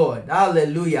serve the Lord.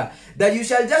 Hallelujah. That you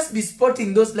shall just be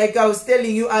spotting those, like I was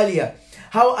telling you earlier,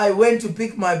 how I went to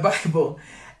pick my Bible,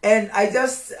 and I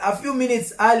just a few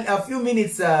minutes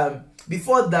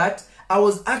before that, I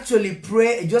was actually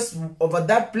praying just over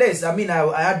that place. I mean,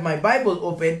 I had my Bible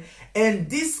open, and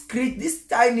this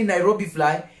tiny Nairobi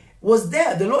fly was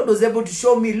there. The Lord was able to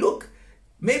show me, look,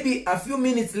 maybe a few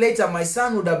minutes later, my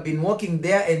son would have been walking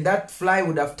there, and that fly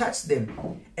would have touched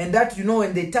them. And that, you know,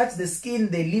 when they touch the skin,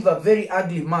 they leave a very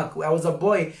ugly mark. When I was a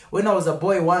boy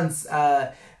once,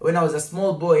 when I was a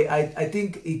small boy, I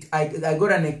think I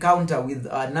got an encounter with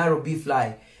a Nairobi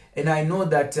fly. And I know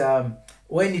that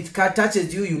when it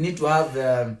touches you, you need to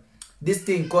have this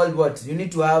thing called what? You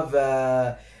need to have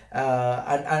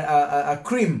a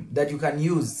cream that you can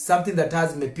use, something that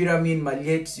has meperamine,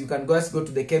 maliate. You can just go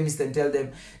to the chemist and tell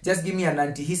them, just give me an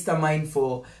antihistamine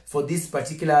for this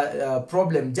particular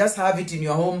problem. Just have it in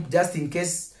your home, just in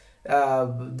case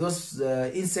those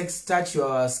insects touch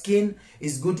your skin.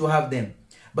 It's good to have them.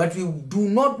 But we do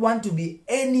not want to be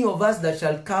any of us that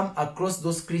shall come across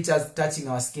those creatures touching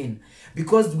our skin,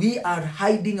 because we are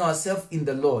hiding ourselves in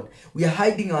the Lord. We are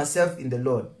hiding ourselves in the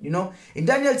Lord. You know, in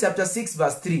Daniel chapter 6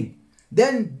 verse 3,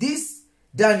 then this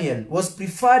Daniel was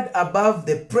preferred above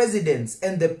the presidents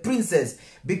and the princes,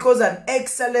 because an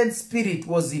excellent spirit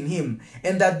was in him,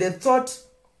 and that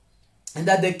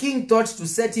the king thought to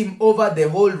set him over the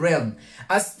whole realm.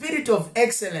 A spirit of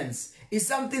excellence is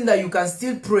something that you can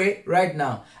still pray right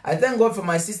now. I thank God for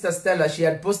my sister Stella. She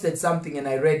had posted something and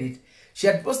I read it. She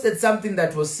had posted something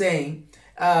that was saying,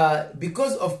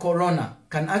 because of Corona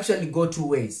can actually go two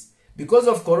ways. Because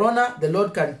of Corona, the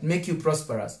Lord can make you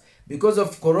prosperous. Because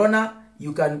of Corona,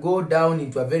 you can go down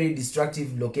into a very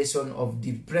destructive location of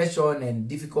depression and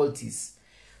difficulties.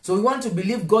 So we want to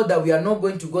believe God that we are not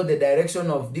going to go the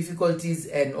direction of difficulties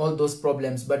and all those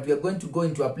problems, but we are going to go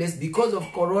into a place. Because of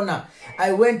Corona,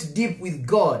 I went deep with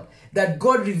God, that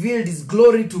God revealed his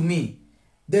glory to me.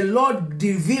 the Lord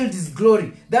revealed his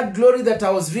glory. That glory that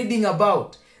I was reading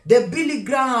about. The Billy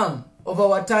Graham of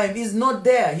our time is not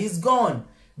there. He's gone.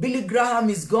 Billy Graham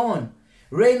is gone.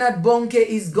 Reinhard Bonke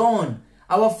is gone.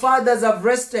 Our fathers have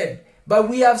rested. But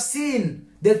we have seen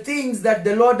the things that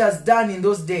the Lord has done in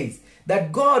those days.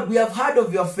 That God, we have heard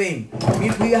of your fame.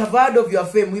 We have heard of your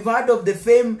fame. We've heard of the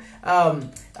fame,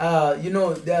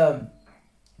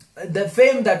 the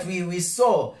fame that we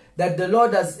saw, that the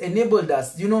Lord has enabled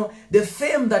us. You know, the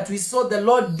fame that we saw the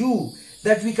Lord do,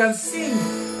 that we can sing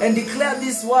and declare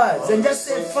these words and just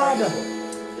say, Father,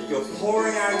 that you're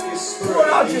pouring out your Spirit. Pour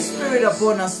out your Spirit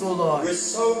upon us, O Lord. We're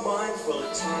so mindful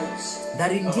at times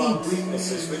that of our indeed,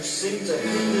 weaknesses which seem to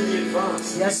hinder the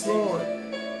advance. Yes, Lord.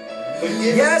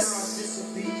 Forgive Yes. us for our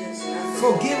disobedience and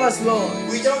Forgive us, Lord.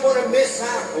 we don't want to miss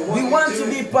out on what We want to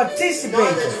be Neither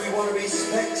participators. do we want to be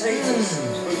spectators,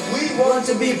 but we We want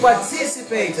to be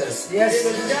participators. Yes.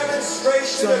 in the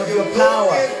demonstration Son of of your your power.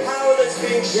 glory and power that's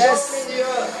being Yes. shown in the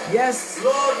earth. Yes.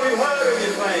 Lord, we've heard of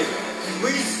your fame.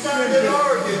 We stand in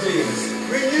awe of your deeds.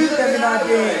 Renew them in our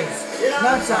days, in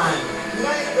our time.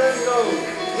 Make them known.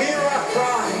 Hear our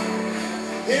cry.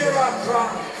 Hear our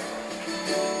cry.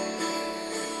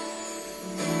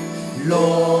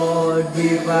 Lord,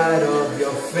 we've heard of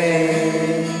your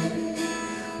fame.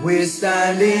 We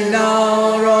stand in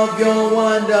awe of your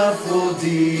wonderful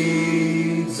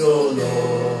deeds, oh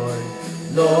Lord.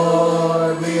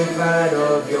 Lord, we've heard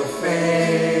of your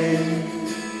fame.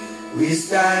 We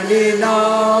stand in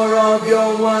awe of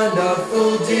your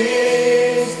wonderful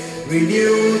deeds.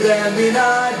 Renew them in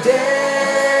our day.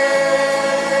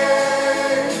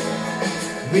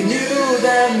 Renew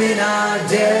them in our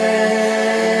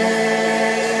day.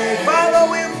 Father,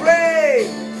 we pray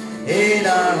in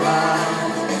our hearts.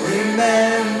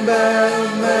 Remember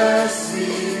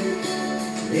mercy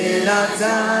in our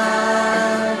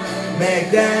time.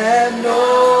 Make them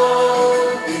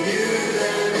known. Renew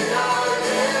them in our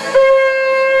day.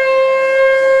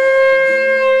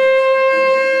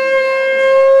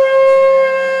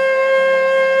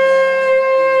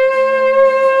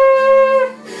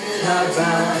 In our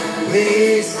time.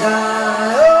 We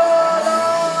stand, oh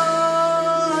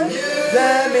Lord,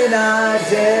 them in our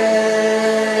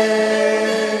day.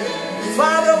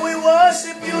 Father, we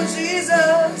worship you,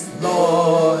 Jesus.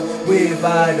 Lord, we've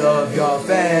heard of your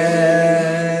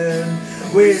fame.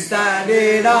 We stand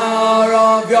in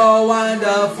awe of your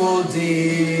wonderful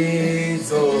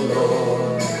deeds, oh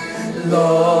Lord.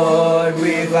 Lord,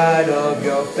 we've heard of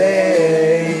your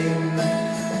fame.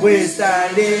 We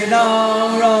stand in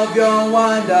awe of your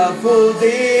wonderful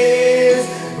deeds.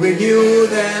 Renew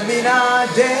them in our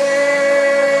days.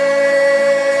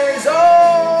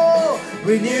 Oh,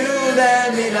 renew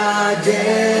them in our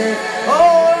days.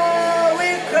 Oh, we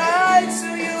cry to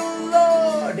you,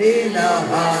 Lord, in our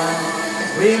heart.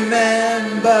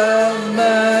 Remember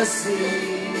mercy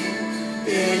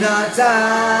in our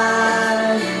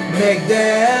time. Make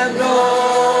them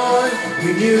known.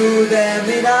 Renew them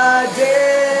in our days.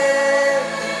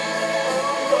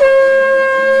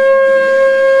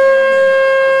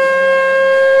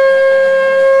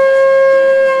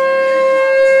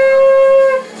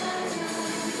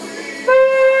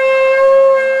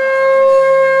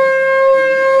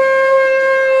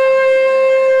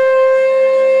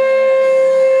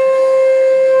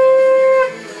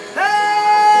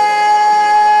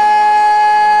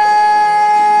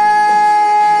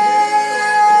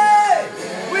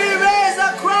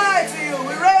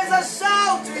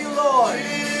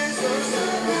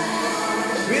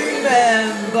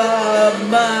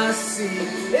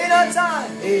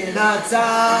 In our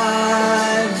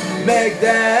time, make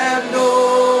them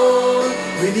known,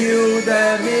 renew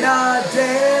them in our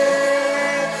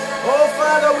day. Oh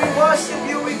Father, we worship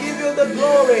you, we give you the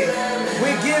glory,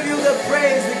 we give you the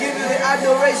praise, we give you the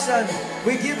adoration,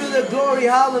 we give you the glory,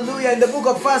 hallelujah. In the book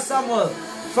of 1 Samuel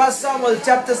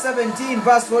chapter 17,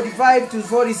 verse 45 to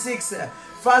 46.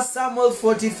 1 Samuel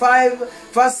 45,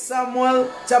 1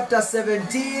 Samuel chapter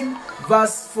 17,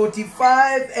 verse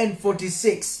 45 and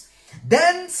 46.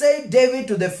 Then said David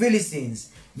to the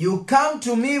Philistines, you come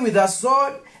to me with a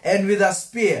sword and with a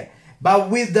spear,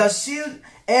 but with the shield,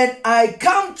 and I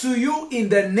come to you in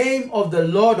the name of the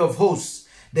Lord of hosts,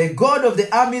 the God of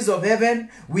the armies of heaven,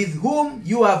 with whom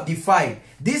you have defied.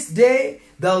 This day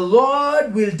the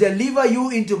Lord will deliver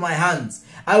you into my hands,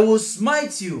 I will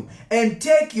smite you and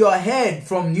take your head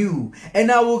from you,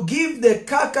 and I will give your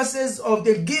carcasses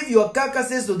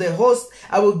to the host.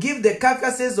 I will give the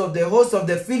carcasses of the host of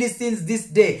the Philistines this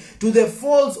day to the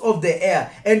fowls of the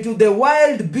air and to the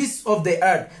wild beasts of the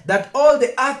earth, that all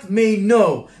the earth may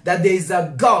know that there is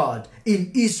a God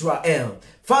in Israel.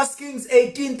 1 Kings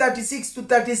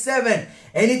 18:36-37.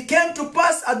 And it came to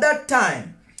pass at that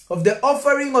time of the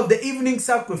offering of the evening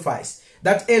sacrifice,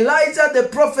 that Elijah the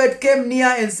prophet came near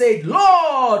and said,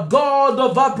 Lord God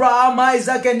of Abraham,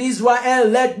 Isaac, and Israel,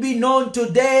 let be known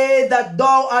today that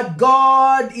thou art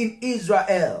God in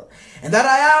Israel, and that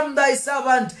I am thy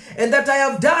servant, and that I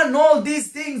have done all these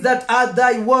things that are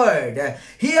thy word.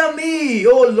 Hear me,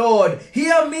 O Lord,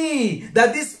 hear me,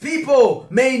 that these people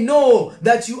may know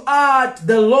that you art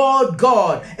the Lord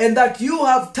God, and that you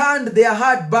have turned their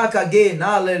heart back again.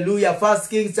 Hallelujah. 1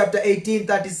 Kings chapter 18,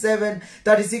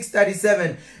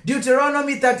 36-37.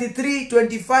 Deuteronomy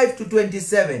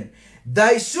 33:25-27.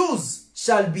 Thy shoes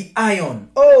shall be iron.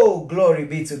 Oh, glory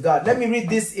be to God. Let me read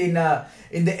this in the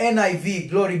NIV.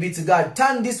 Glory be to God.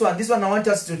 Turn this one. This one I want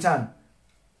us to turn.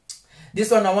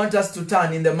 This one I want us to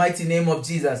turn in the mighty name of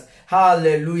Jesus.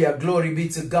 Hallelujah. Glory be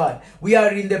to God. We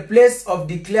are in the place of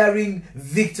declaring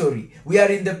victory. We are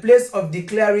in the place of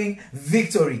declaring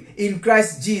victory in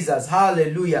Christ Jesus.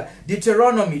 Hallelujah.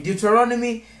 Deuteronomy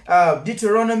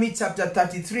chapter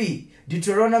 33.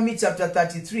 Deuteronomy chapter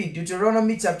 33.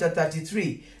 Deuteronomy chapter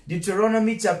 33.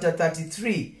 Deuteronomy chapter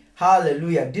 33.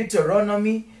 Hallelujah.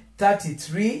 Deuteronomy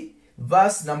 33,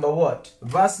 verse number what?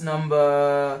 Verse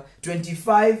number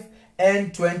 25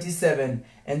 and 27.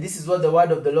 And this is what the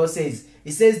word of the Lord says.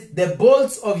 It says, the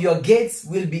bolts of your gates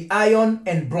will be iron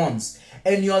and bronze,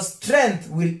 and your strength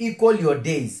will equal your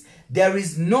days. There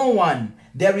is no one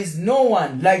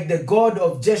like the God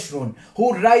of Jeshurun,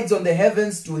 who rides on the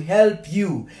heavens to help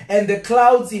you, and the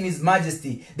clouds in his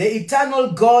majesty. The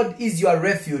eternal God is your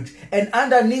refuge, and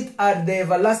underneath are the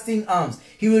everlasting arms.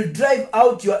 He will drive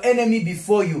out your enemy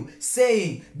before you,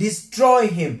 saying, destroy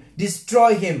him,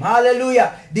 destroy him.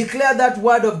 Hallelujah. Declare that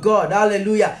word of God.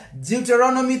 Hallelujah.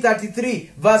 Deuteronomy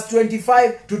 33, verse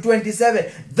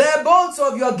 25-27. The bolts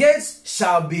of your gates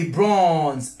shall be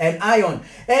bronze and iron,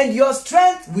 and your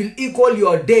strength will equal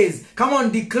your days. Come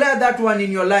on, declare that one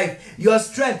in your life. Your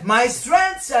strength, my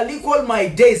strength shall equal my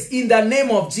days, in the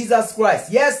name of Jesus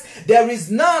Christ. Yes, there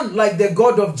is none like the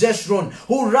God of Jeshurun,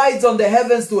 who rides on the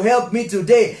heavens to help me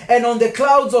today, and on the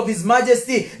clouds of his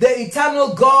majesty. The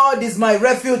eternal God is my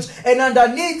refuge, and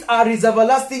underneath are his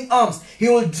everlasting arms. He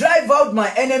will drive out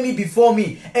my enemy before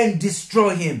me and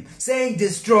destroy him, saying,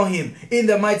 destroy him, in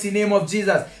the mighty name of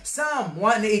Jesus. Psalm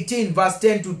 118, verse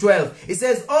 10-12. It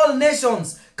says, all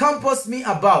nations compass me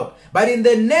about, but in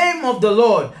the name of the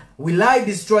Lord will I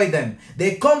destroy them.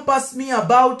 They compass me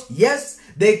about, yes,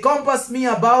 they compass me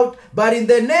about, but in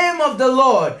the name of the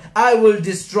Lord I will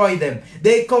destroy them.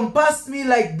 They compassed me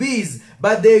like bees,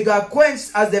 but they are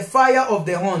quenched as the fire of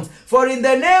the horns. For in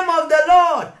the name of the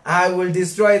Lord I will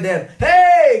destroy them.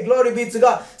 Hey, glory be to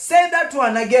God. Say that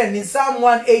one again in Psalm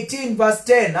 118, verse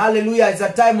 10. Hallelujah. It's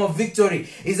a time of victory.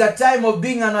 It's a time of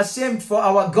being unashamed for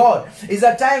our God. It's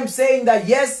a time saying that,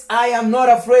 yes, I am not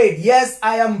afraid. Yes,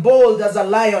 I am bold as a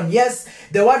lion. Yes,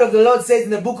 the word of the Lord says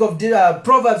in the book of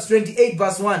Proverbs 28,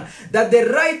 verse 1, that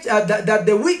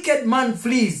the wicked man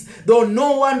flees, though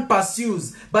no one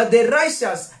pursues, but the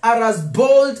righteous are as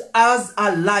bold as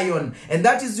a lion. And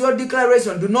that is your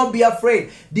declaration. Do not be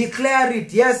afraid. Declare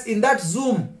it. Yes, in that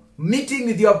Zoom meeting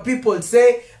with your people,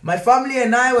 say, my family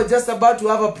and I were just about to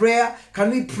have a prayer.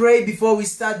 Can we pray before we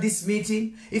start this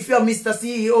meeting? If you are Mr.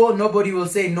 CEO, nobody will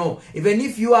say no. Even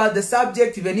if you are the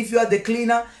subject, even if you are the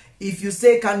cleaner, if you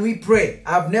say, can we pray?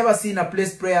 I've never seen a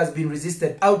place prayer has been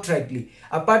resisted outrightly,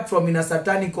 apart from in a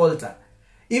satanic altar.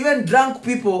 Even drunk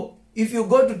people, if you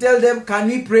go to tell them, can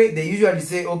we pray? They usually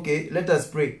say, okay, let us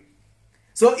pray.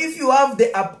 So if you have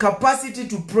the capacity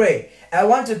to pray, I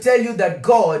want to tell you that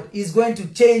God is going to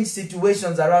change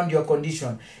situations around your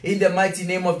condition in the mighty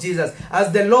name of Jesus.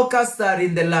 As the locusts are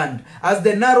in the land, as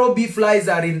the narrow bee flies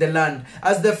are in the land,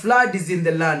 as the flood is in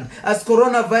the land, as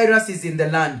coronavirus is in the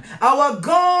land, our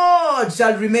God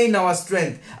shall remain our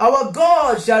strength. Our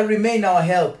God shall remain our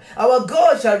help. Our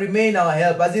God shall remain our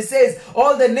help. As it says,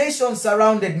 all the nations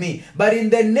surrounded me, but in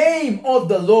the name of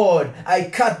the Lord, I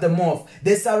cut them off.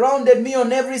 They surrounded me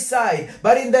on every side,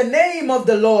 but in the name of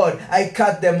the Lord, I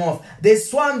cut them off. They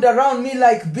swarmed around me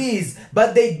like bees,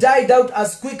 but they died out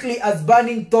as quickly as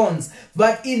burning thorns.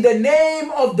 but in the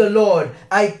name of the Lord,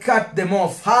 I cut them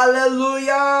off.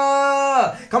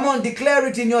 Hallelujah. Come on, declare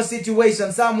it in your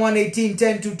situation. Psalm 118,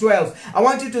 10 to 12. I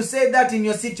want you to say that in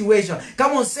your situation.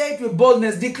 Come on, say it with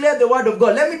boldness. Declare the word of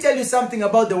God. Let me tell you something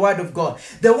about the word of God.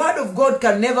 The word of God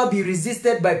can never be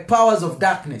resisted by powers of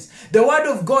darkness. The word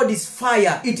of God is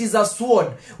fire. It is a sword.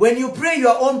 When you pray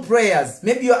your own prayers,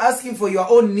 maybe you're asking for your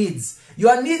own needs.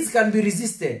 Your needs can be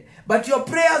resisted, but your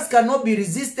prayers cannot be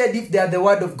resisted if they are the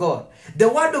word of God. The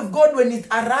word of God, when it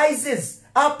arises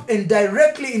up and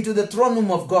directly into the throne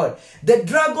room of God, the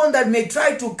dragon that may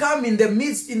try to come in the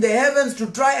midst, in the heavens,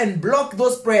 to try and block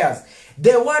those prayers,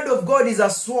 the word of God is a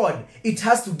sword. It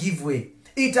has to give way.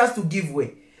 It has to give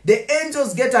way. The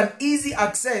angels get an easy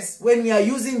access when we are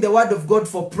using the word of God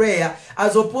for prayer,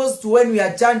 as opposed to when we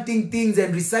are chanting things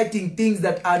and reciting things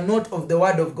that are not of the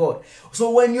word of God. So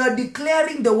when you are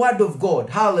declaring the word of God,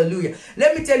 hallelujah,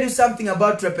 let me tell you something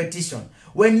about repetition.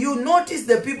 When you notice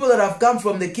the people that have come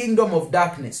from the kingdom of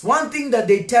darkness, one thing that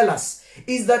they tell us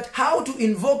is that how to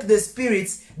invoke the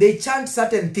spirits, they chant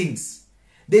certain things.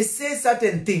 They say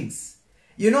certain things.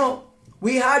 You know,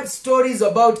 we had stories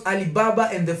about Alibaba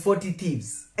and the 40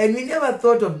 thieves. And we never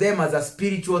thought of them as a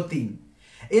spiritual thing.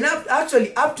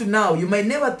 Actually, up to now, you might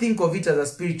never think of it as a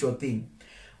spiritual thing.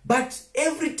 But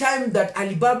every time that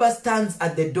Alibaba stands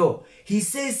at the door, he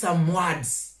says some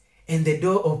words and the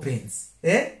door opens.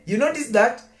 You notice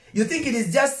that? You think it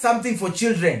is just something for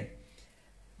children.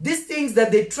 These things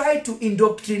that they try to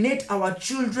indoctrinate our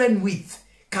children with,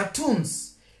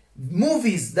 cartoons,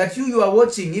 movies that you are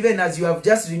watching, even as you have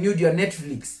just renewed your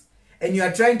Netflix, and you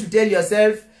are trying to tell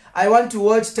yourself, I want to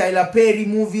watch Tyler Perry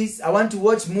movies. I want to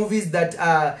watch movies that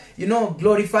are, you know,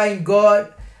 glorifying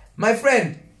God. My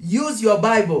friend, use your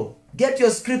Bible. Get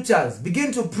your scriptures.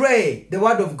 Begin to pray the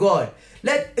word of God.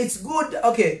 It's good.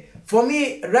 Okay, for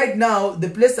me right now, the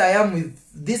place I am with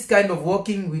this kind of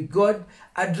walking with God,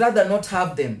 I'd rather not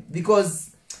have them, because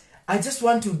I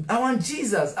want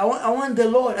Jesus. I want the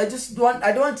Lord. I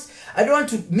don't want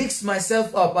to mix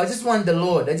myself up. I just want the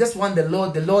Lord. I just want the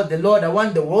Lord, the Lord, the Lord. I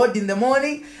want the Lord in the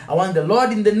morning. I want the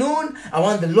Lord in the noon. I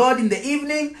want the Lord in the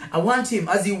evening. I want him.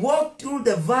 As you walk through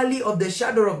the valley of the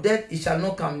shadow of death, he shall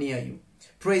not come near you.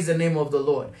 Praise the name of the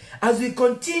Lord. As we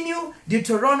continue,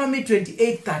 Deuteronomy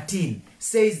 28:13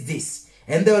 says this: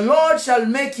 and the Lord shall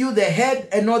make you the head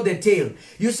and not the tail.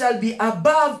 You shall be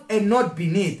above and not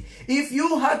beneath. If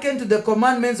you hearken to the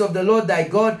commandments of the Lord thy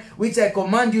God, which I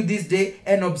command you this day,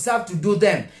 and observe to do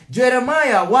them.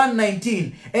 Jeremiah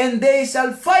 1:19, and they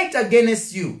shall fight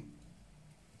against you,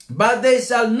 but they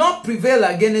shall not prevail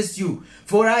against you.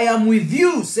 For I am with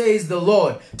you, says the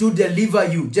Lord, to deliver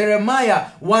you. Jeremiah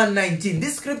 1:19.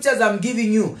 These scriptures I'm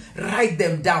giving you, write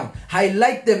them down.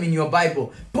 Highlight them in your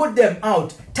Bible. Put them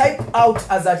out. Type out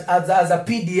as a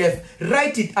PDF.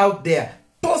 Write it out there.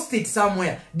 Post it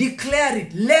somewhere. Declare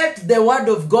it. Let the word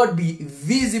of God be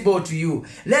visible to you.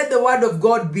 Let the word of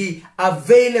God be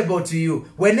available to you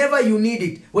whenever you need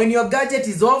it. When your gadget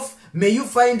is off, may you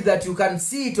find that you can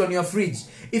see it on your fridge.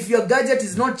 If your gadget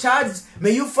is not charged,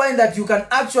 may you find that you can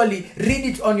actually read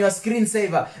it on your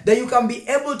screensaver. That you can be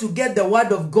able to get the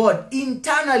word of God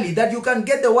internally. That you can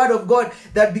get the word of God.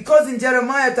 That because in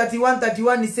Jeremiah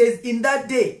 31:31 it says, in that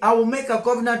day I will make a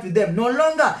covenant with them. No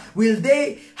longer will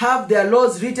they have their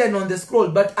laws written on the scroll,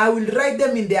 but I will write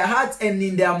them in their hearts and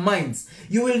in their minds.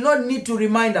 You will not need to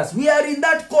remind us. We are in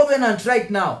that covenant right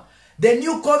now. The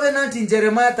new covenant in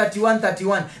Jeremiah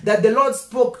 31:31 that the Lord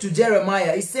spoke to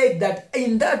Jeremiah. He said that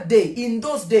in that day, in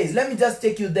those days, let me just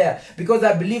take you there, because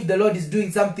I believe the Lord is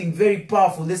doing something very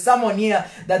powerful. There's someone here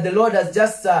that the Lord has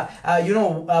just,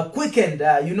 quickened.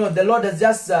 The Lord has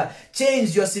just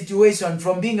changed your situation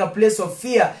from being a place of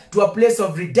fear to a place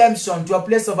of redemption, to a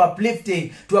place of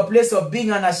uplifting, to a place of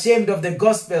being unashamed of the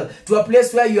gospel, to a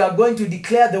place where you are going to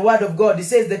declare the word of God. He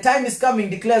says, the time is coming,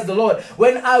 declares the Lord,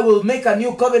 when I will make a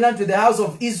new covenant with the house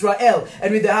of Israel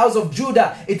and with the house of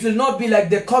Judah. It will not be like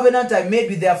the covenant I made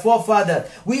with their forefathers,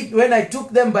 when I took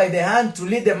them by the hand to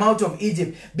lead them out of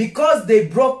Egypt, because they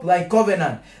broke my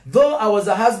covenant, though I was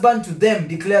a husband to them,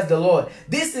 declares the Lord.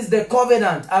 This is the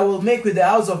covenant I will make with the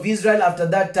house of Israel after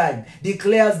that time,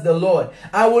 declares the Lord.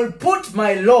 I will put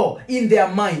my law in their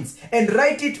minds and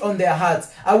write it on their hearts.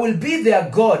 I will be their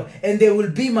God and they will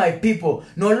be my people.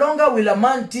 No longer will a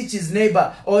man teach his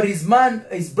neighbor or his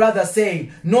brother,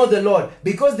 saying, know the Lord,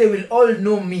 because they will all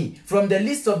know me, from the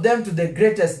least of them to the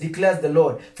greatest, declares the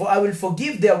Lord. For I will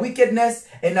forgive their wickedness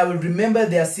and I will remember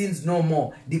their sins no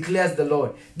more, declares the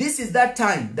Lord. This is that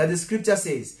time that the scripture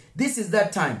says. This is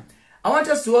that time. I want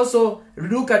us to also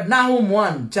look at Nahum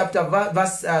 1,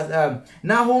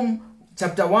 Nahum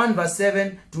chapter 1 verse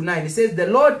 7 to 9. It says, the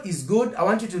Lord is good. I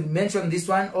want you to mention this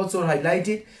one, also highlight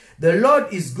it. The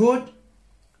Lord is good,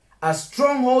 a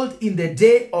stronghold in the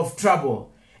day of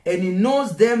trouble, and he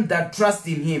knows them that trust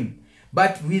in him.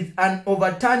 But with an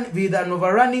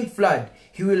overrunning flood,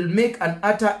 he will make an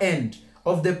utter end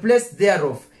of the place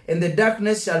thereof, and the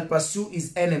darkness shall pursue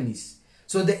his enemies.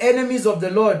 So the enemies of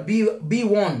the Lord, be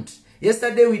warned.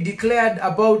 Yesterday we declared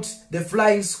about the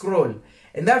flying scroll.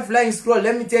 And that flying scroll,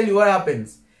 let me tell you what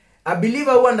happens. A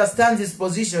believer who understands his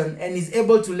position and is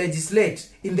able to legislate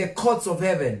in the courts of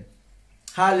heaven.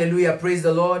 Hallelujah. Praise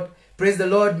the Lord. Praise the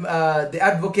Lord. The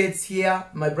advocates here,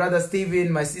 my brother Stephen,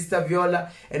 my sister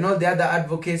Viola, and all the other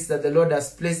advocates that the Lord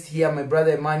has placed here, my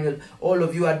brother Emmanuel, all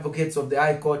of you advocates of the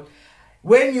High Court.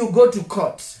 When you go to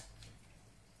court,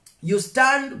 you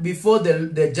stand before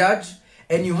the judge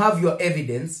and you have your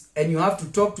evidence, and you have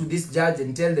to talk to this judge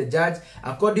and tell the judge,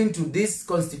 according to this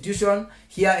constitution,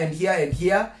 here and here and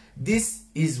here, this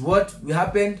is what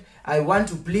happened. I want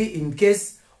to plead in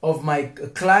case of my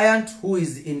client who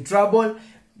is in trouble.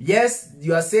 Yes,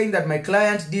 you are saying that my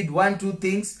client did 1, 2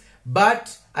 things,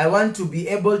 but I want to be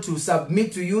able to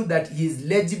submit to you that he is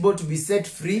legible to be set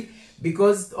free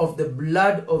because of the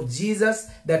blood of Jesus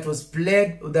that was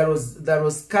that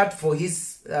was cut for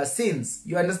his sins.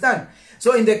 You understand?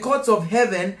 So in the courts of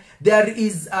heaven, there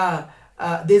is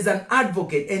there's an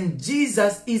advocate, and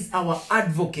Jesus is our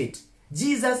advocate.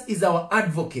 Jesus is our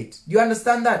advocate. Do you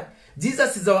understand that?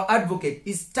 Jesus is our advocate.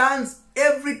 He stands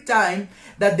every time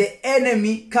that the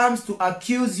enemy comes to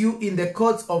accuse you in the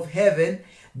courts of heaven.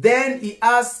 Then he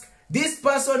asks, this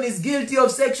person is guilty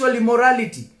of sexual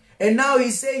immorality, and now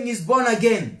he's saying he's born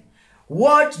again.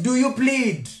 What do you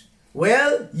plead?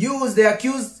 Well, you as the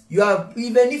accused, you are,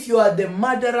 even if you are the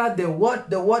murderer, the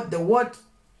what,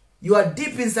 you are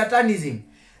deep in Satanism.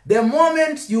 The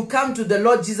moment you come to the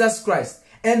Lord Jesus Christ,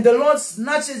 and the Lord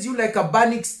snatches you like a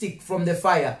burning stick from the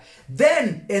fire,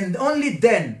 then and only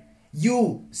then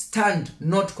you stand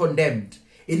not condemned.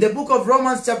 In the book of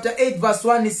Romans chapter 8 verse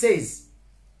 1, it says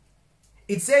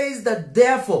that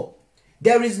therefore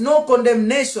there is no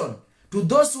condemnation to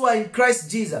those who are in Christ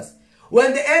Jesus.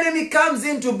 When the enemy comes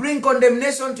in to bring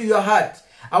condemnation to your heart,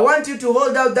 I want you to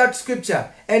hold out that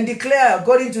scripture and declare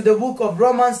according to the book of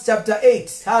Romans chapter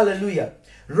 8. Hallelujah.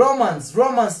 Romans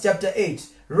chapter 8.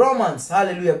 Romans,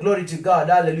 hallelujah, glory to God,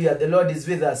 hallelujah. The Lord is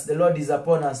with us, the Lord is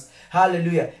upon us,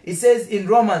 hallelujah. It says in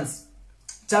Romans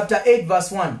chapter 8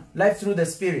 verse 1, life through the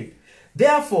Spirit.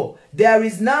 Therefore, there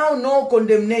is now no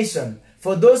condemnation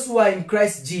for those who are in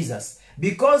Christ Jesus,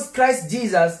 because Christ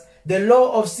Jesus, the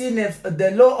law of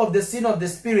the sin of the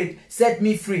Spirit, set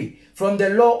me free from the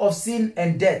law of sin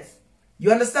and death.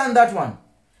 You understand that one?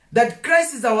 That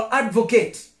Christ is our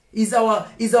advocate. Is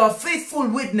our faithful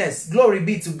witness. Glory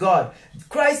be to God.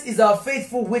 Christ is our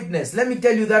faithful witness. Let me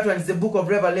tell you that one is the book of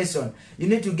Revelation. You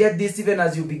need to get this even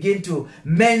as you begin to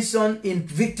mention in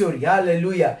victory.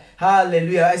 Hallelujah.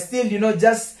 Hallelujah. I still,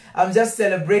 I'm just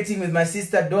celebrating with my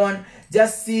sister Dawn,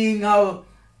 just seeing how,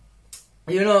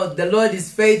 the Lord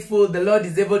is faithful. The Lord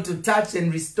is able to touch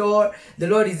and restore. The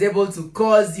Lord is able to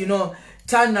cause,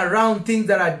 turn around things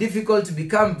that are difficult to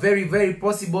become very, very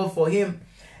possible for him.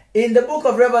 In the book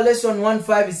of Revelation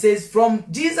 1:5, it says, from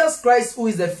Jesus Christ, who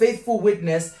is the faithful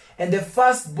witness and the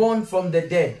firstborn from the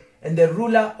dead and the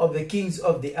ruler of the kings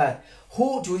of the earth,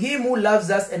 who to him who loves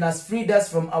us and has freed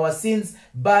us from our sins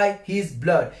by his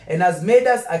blood, and has made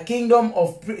us a kingdom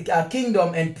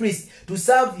and priests to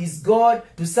serve his God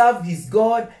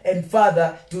and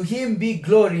Father. To him be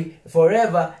glory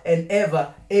forever and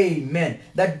ever. Amen.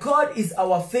 That God is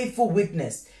our faithful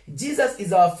witness. Jesus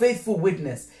is our faithful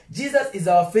witness. Jesus is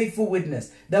our faithful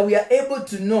witness. That we are able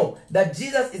to know that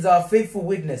Jesus is our faithful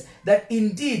witness. That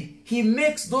indeed he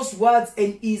makes those words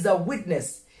and is a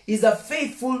witness. Is a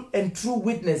faithful and true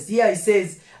witness. Here it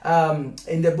says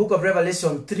in the book of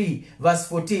Revelation 3 verse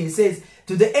 14. It says,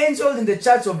 to the angel in the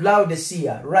church of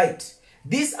Laodicea write,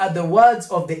 these are the words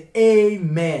of the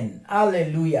Amen.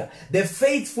 Hallelujah. The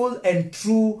faithful and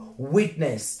true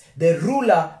witness. The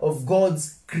ruler of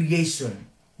God's creation.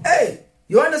 Hey,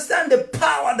 you understand the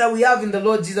power that we have in the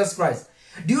Lord Jesus Christ?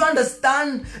 Do you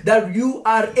understand that you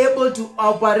are able to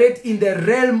operate in the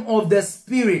realm of the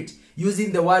Spirit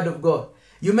using the word of God?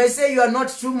 You may say you are not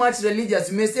too much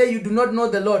religious. You may say you do not know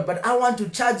the Lord. But I want to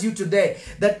charge you today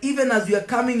that even as we are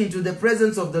coming into the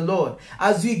presence of the Lord,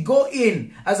 as we go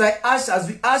in, as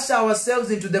we usher ourselves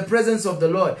into the presence of the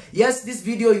Lord. Yes, this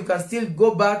video you can still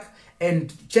go back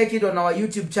and check it on our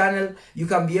YouTube channel. You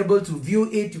can be able to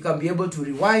view it. You can be able to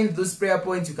rewind those prayer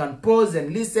points. You can pause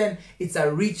and listen. It's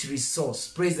a rich resource.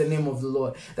 Praise the name of the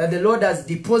Lord. That the Lord has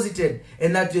deposited,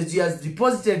 and that He has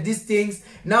deposited these things.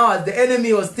 Now, as the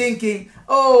enemy was thinking,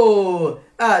 oh,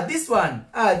 this one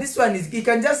is, he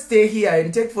can just stay here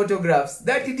and take photographs.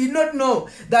 That he did not know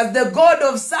that the God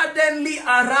of suddenly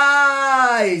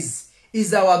arise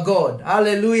is our God.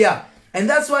 Hallelujah. And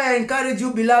that's why I encourage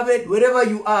you, beloved, wherever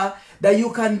you are, that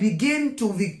you can begin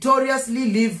to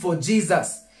victoriously live for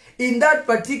Jesus in that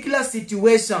particular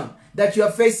situation that you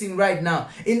are facing right now,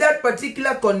 in that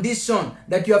particular condition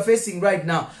that you are facing right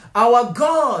now. Our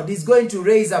God is going to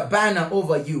raise a banner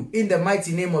over you in the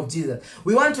mighty name of Jesus.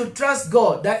 We want to trust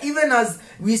God that even as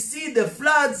we see the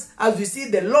floods, as we see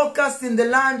the locusts in the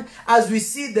land, as we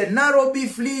see the Nairobi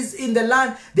fleas in the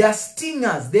land, they are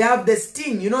stingers. They have the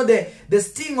sting. You know, the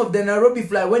sting of the Nairobi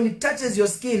fly, when it touches your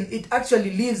skin, it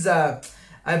actually leaves a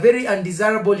very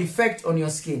undesirable effect on your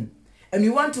skin. And we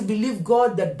want to believe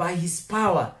God that by His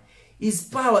power,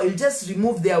 He'll just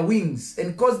remove their wings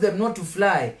and cause them not to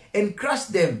fly and crush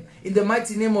them in the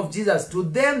mighty name of Jesus. To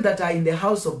them that are in the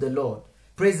house of the Lord,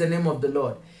 praise the name of the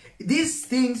Lord. These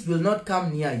things will not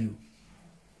come near you.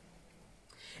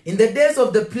 In the days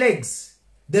of the plagues,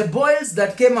 the boils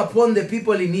that came upon the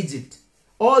people in Egypt,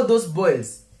 all those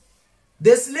boils,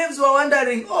 the slaves were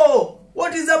wondering, oh,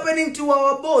 what is happening to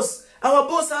our boss? Our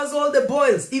boss has all the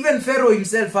boils. Even Pharaoh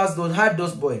himself had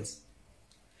those boils.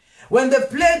 When the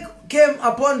plague came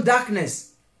upon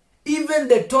darkness, even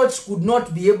the torch could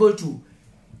not be able to,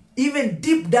 even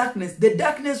deep darkness, the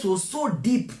darkness was so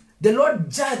deep, the Lord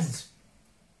judged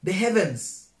the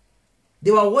heavens.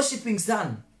 They were worshipping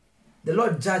sun. The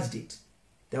Lord judged it.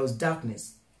 There was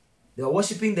darkness. They were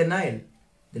worshipping the Nile.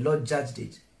 The Lord judged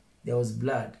it. There was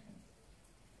blood.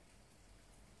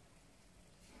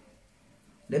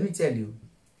 Let me tell you,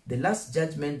 the last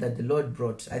judgment that the Lord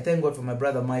brought, I thank God for my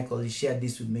brother Michael, he shared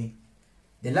this with me.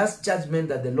 The last judgment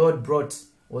that the Lord brought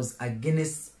was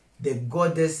against the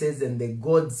goddesses and the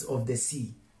gods of the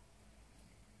sea.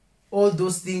 All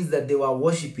those things that they were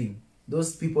worshipping,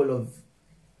 those people of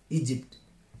Egypt.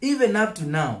 Even up to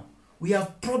now, we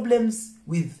have problems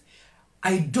with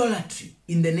idolatry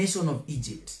in the nation of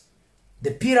Egypt.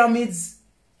 The pyramids,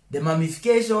 the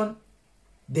mummification,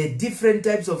 the different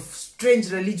types of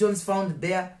strange religions found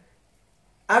there.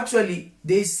 Actually,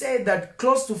 they say that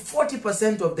close to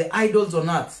 40% of the idols on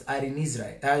earth are in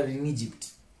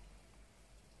Egypt.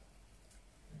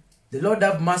 The Lord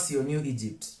have mercy on you,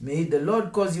 Egypt. May the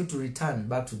Lord cause you to return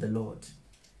back to the Lord.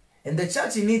 And the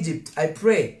church in Egypt, I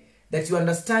pray that you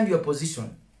understand your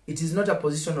position. It is not a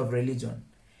position of religion.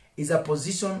 It's a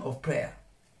position of prayer.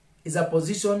 It's a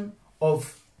position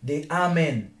of the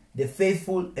Amen, the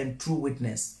faithful and true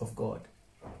witness of God.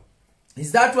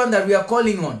 It's that one that we are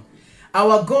calling on.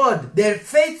 Our God, the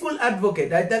faithful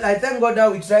advocate. I thank God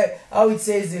how it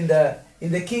says in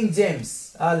the King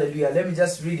James. Hallelujah. Let me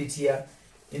just read it here.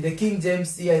 In the King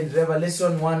James here in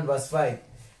Revelation 1 verse 5.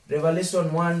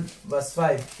 Revelation 1 verse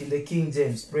 5 in the King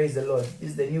James. Praise the Lord. This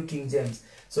is the New King James.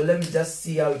 So let me just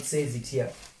see how it says it here.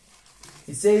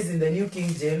 It says in the New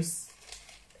King James,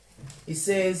 it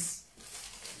says,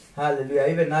 hallelujah,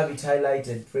 I even have it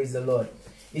highlighted. Praise the Lord.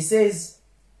 It says,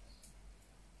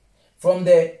 from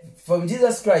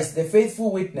Jesus Christ, the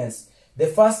faithful witness, the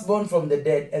firstborn from the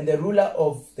dead, and the ruler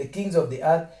of the kings of the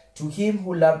earth, to him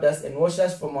who loved us and washed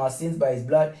us from our sins by his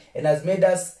blood, and has made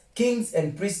us kings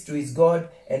and priests to his God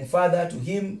and Father, to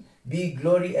him be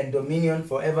glory and dominion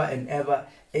forever and ever.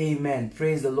 Amen.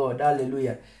 Praise the Lord.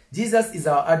 Hallelujah. Jesus is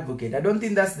our advocate. I don't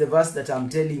think that's the verse that I'm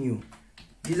telling you.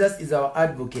 Jesus is our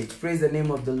advocate. Praise the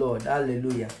name of the Lord.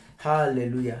 Hallelujah.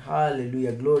 Hallelujah.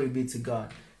 Hallelujah. Glory be to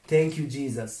God. Thank you,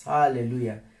 Jesus.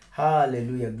 Hallelujah.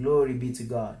 Hallelujah. Glory be to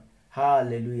God.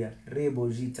 Hallelujah.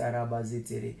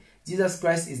 Jesus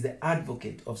Christ is the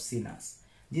advocate of sinners.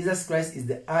 Jesus Christ is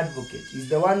the advocate. He's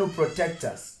the one who protects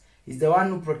us. He's the one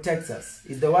who protects us.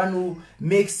 He's the one who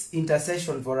makes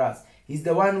intercession for us. He's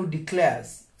the one who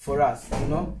declares for us. You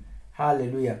know?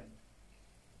 Hallelujah.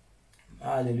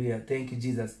 Hallelujah. Thank you,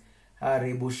 Jesus.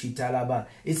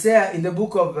 It's here in the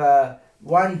book of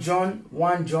 1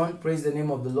 John, praise the name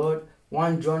of the Lord.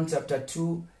 1 John chapter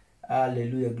 2.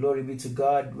 Hallelujah. Glory be to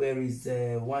God. Where is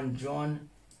 1 John?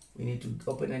 We need to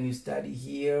open a new study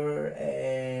here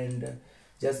and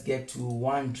just get to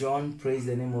 1 John. Praise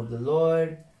the name of the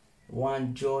Lord.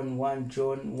 1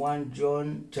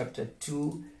 John chapter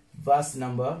 2, verse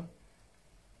number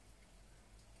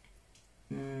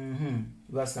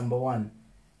verse number 1.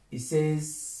 It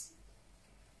says,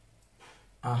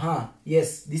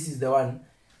 yes, this is the one.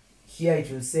 here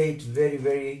it will say it very,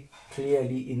 very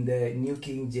clearly in the New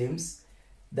King James.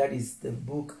 That is the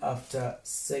book after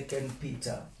 2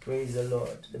 Peter. Praise the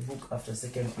Lord. The book after 2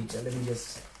 Peter. Let me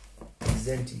just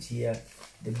present it here.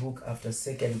 The book after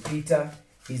 2 Peter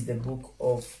is the book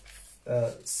of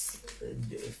 1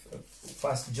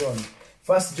 John.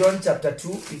 1 John chapter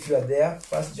 2, if you are there.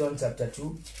 1 John chapter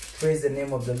 2. Praise the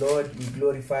name of the Lord. We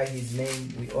glorify his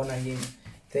name. We honor him.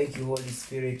 Thank you, Holy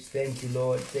Spirit. Thank you,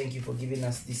 Lord. Thank you for giving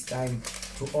us this time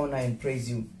to honor and praise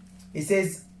you. It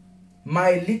says,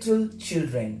 my little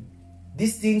children,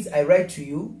 these things I write to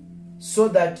you so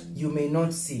that you may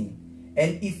not sin.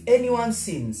 And if anyone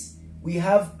sins, we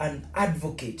have an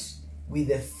advocate with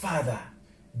the Father,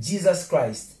 Jesus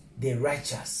Christ, the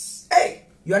righteous. Hey,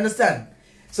 you understand?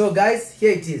 So guys,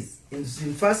 here it is in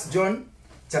 1 John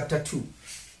chapter 2,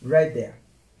 right there.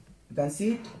 You can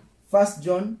see it. 1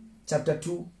 John chapter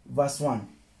 2, verse 1.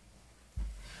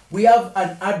 We have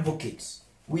an advocate.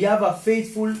 We have a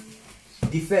faithful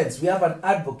defense. We have an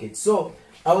advocate. So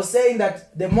I was saying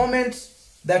that the moment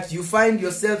that you find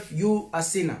yourself, you a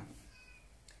sinner,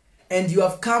 and you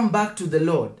have come back to the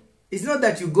Lord, it's not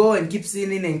that you go and keep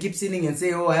sinning and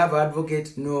say, oh, I have an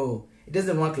advocate. No, it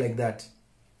doesn't work like that.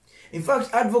 In fact,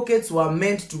 advocates were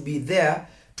meant to be there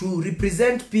to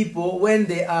represent people when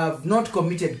they have not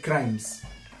committed crimes.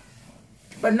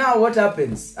 But now what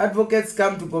happens? Advocates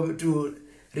come to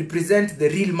represent the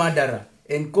real murderer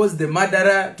and cause the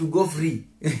murderer to go free.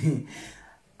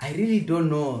 I really don't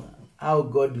know how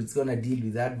God is going to deal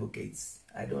with advocates.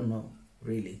 I don't know,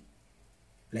 really.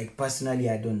 Like personally,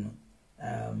 I don't know.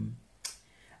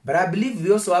 But I believe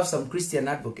we also have some Christian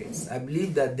advocates. I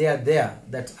believe that they are there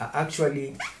that are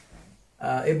actually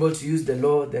able to use the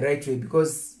law the right way,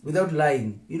 because without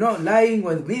lying, you know, lying,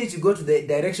 when the minute you go to the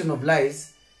direction of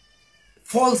lies,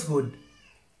 falsehood,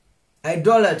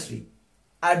 idolatry,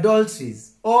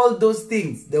 adulteries, all those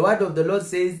things, the word of the Lord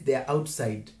says they are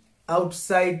outside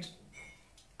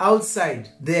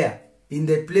there, in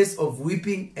the place of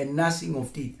weeping and gnashing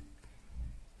of teeth.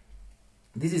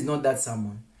 This is not that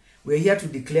sermon. We're here to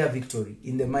declare victory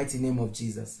in the mighty name of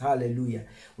Jesus. Hallelujah.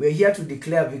 We're here to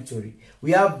declare victory.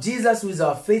 We have Jesus, who is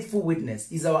our faithful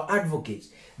witness, is our advocate,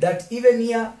 that even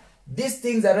here, these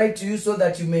things are right to you so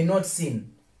that you may not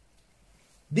sin.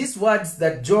 These words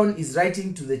that John is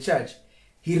writing to the church,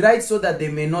 he writes so that they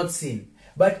may not sin.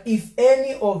 But if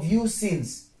any of you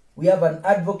sins, we have an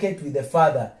advocate with the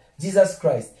Father, Jesus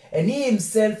Christ. And he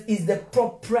himself is the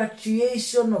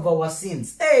propitiation of our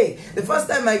sins. Hey, the first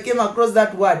time I came across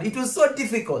that word, it was so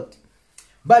difficult.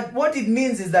 But what it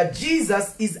means is that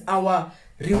Jesus is our,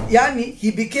 yani,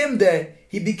 he became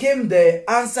the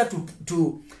answer to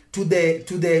the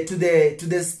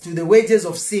wages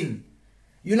of sin.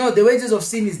 You know, the wages of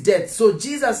sin is death. So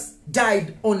Jesus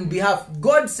died on behalf.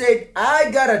 God said,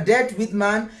 I got a debt with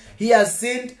man. He has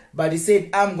sinned, but he said,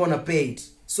 I'm going to pay it.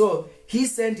 So he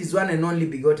sent his one and only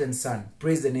begotten son.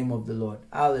 Praise the name of the Lord.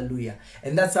 Hallelujah.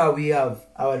 And that's how we have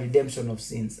our redemption of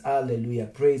sins. Hallelujah.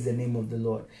 Praise the name of the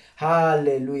Lord.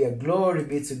 Hallelujah. Glory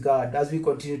be to God as we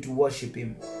continue to worship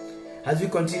him. As we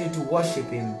continue to worship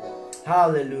him.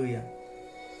 Hallelujah.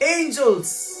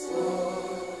 Angels.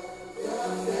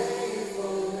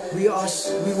 We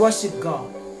worship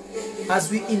God as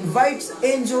we invite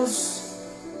angels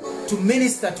to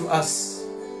minister to us.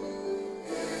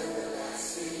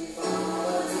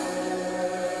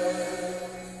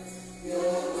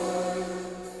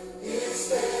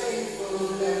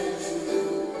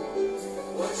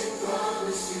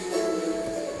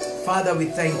 Father, we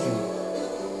thank you.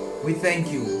 We thank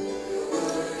you.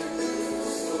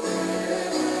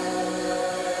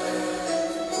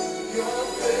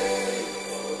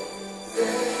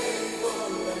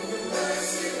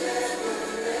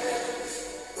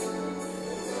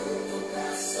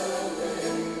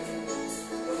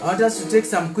 I want us to take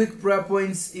some quick prayer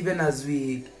points even as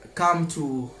we come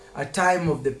to a time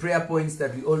of the prayer points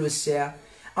that we always share.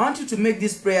 I want you to make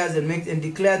these prayers and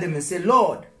declare them and say,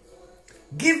 Lord,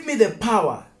 give me the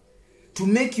power to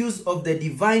make use of the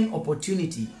divine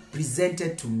opportunity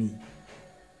presented to me.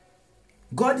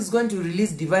 God is going to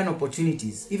release divine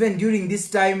opportunities. Even during this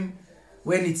time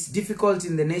when it's difficult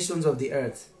in the nations of the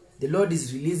earth, the Lord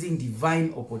is releasing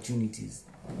divine opportunities.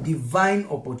 Divine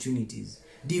opportunities.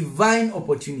 Divine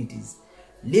opportunities.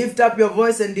 Lift up your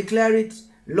voice and declare it.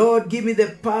 Lord, give me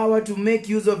the power to make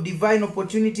use of divine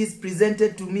opportunities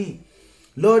presented to me.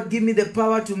 Lord, give me the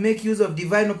power to make use of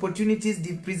divine opportunities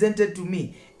presented to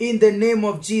me. In the name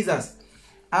of Jesus.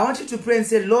 I want you to pray and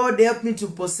say, Lord, help me to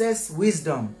possess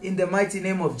wisdom in the mighty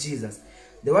name of Jesus.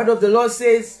 The word of the Lord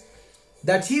says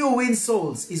that he who wins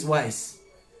souls is wise.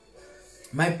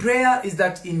 My prayer is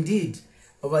that indeed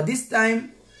over this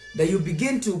time, that you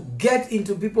begin to get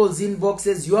into people's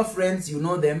inboxes, your friends, you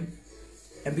know them,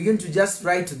 and begin to just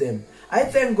write to them. I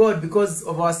thank God because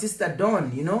of our sister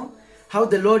Dawn, you know, how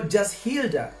the Lord just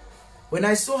healed her. When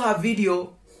I saw her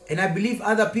video, and I believe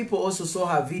other people also saw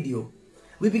her video,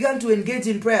 we began to engage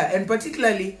in prayer. And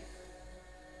particularly,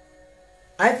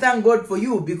 I thank God for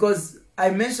you, because I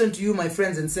mentioned to you, my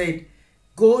friends, and said,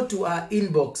 go to our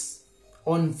inbox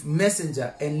on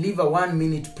Messenger and leave a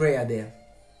 1-minute prayer there.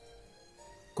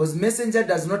 Because Messenger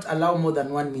does not allow more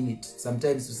than 1 minute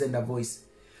sometimes to send a voice.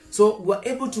 So we're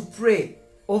able to pray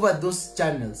over those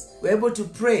channels. We're able to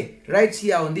pray right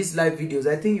here on these live videos.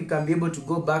 I think you can be able to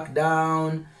go back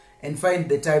down and find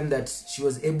the time that she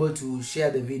was able to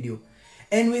share the video.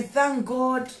 And we thank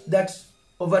God that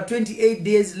over 28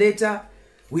 days later,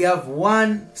 we have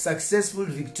one successful,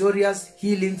 victorious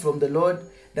healing from the Lord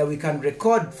that we can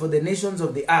record for the nations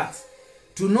of the earth.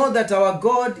 To know that our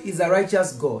God is a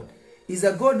righteous God, is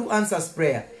a God who answers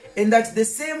prayer, and that the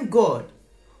same God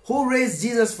who raised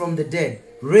Jesus from the dead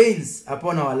reigns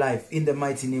upon our life in the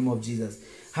mighty name of Jesus.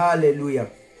 Hallelujah.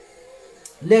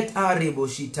 Let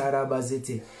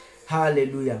Areboshitarabaze.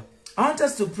 Hallelujah. I want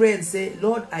us to pray and say,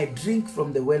 Lord, I drink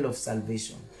from the well of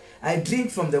salvation. I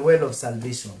drink from the well of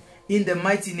salvation in the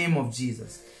mighty name of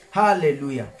Jesus.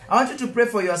 Hallelujah. I want you to pray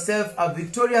for yourself a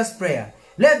victorious prayer.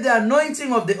 Let the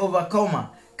anointing of the overcomer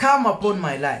come upon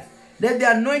my life. Let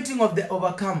the anointing of the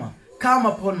overcomer come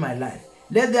upon my life.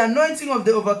 Let the anointing of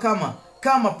the overcomer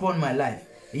come upon my life.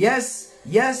 Yes,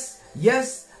 yes,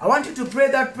 yes. I want you to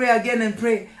pray that prayer again and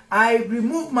pray. I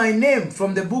remove my name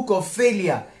from the book of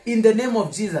failure in the name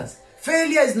of Jesus.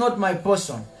 Failure is not my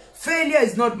portion. Failure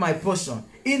is not my portion.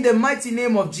 In the mighty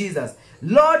name of Jesus.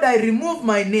 Lord, I remove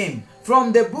my name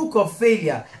from the book of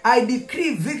failure. I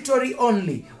decree victory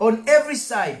only on every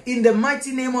side in the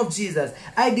mighty name of Jesus.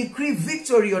 I decree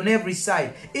victory on every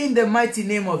side in the mighty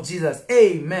name of Jesus.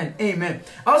 Amen. Amen.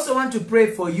 I also want to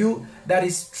pray for you that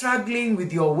is struggling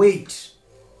with your weight.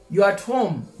 You're at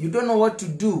home. You don't know what to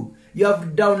do. You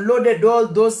have downloaded all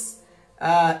those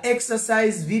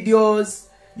exercise videos.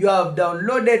 You have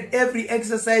downloaded every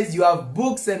exercise. You have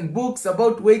books and books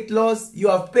about weight loss. You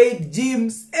have paid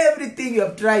gyms. Everything you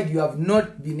have tried, you have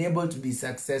not been able to be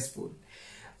successful.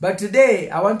 But today,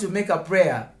 I want to make a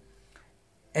prayer.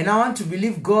 And I want to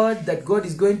believe God that God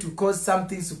is going to cause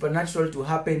something supernatural to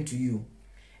happen to you.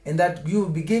 And that you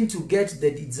begin to get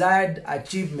the desired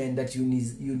achievement that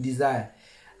you desire.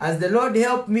 As the Lord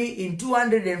helped me in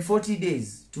 240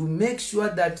 days to make sure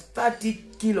that 30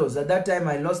 kilos, at that time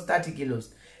I lost 30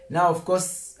 kilos. Now, of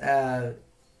course,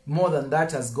 more than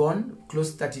that has gone,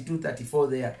 close to 32, 34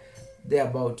 there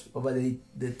about over the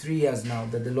 3 years now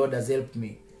that the Lord has helped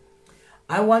me.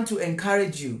 I want to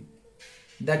encourage you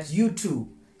that you too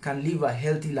can live a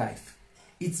healthy life.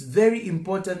 It's very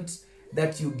important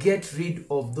that you get rid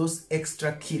of those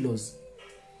extra kilos.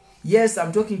 Yes,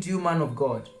 I'm talking to you, man of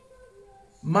God.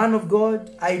 Man of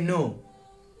God, I know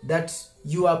that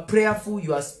you are prayerful,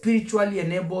 you are spiritually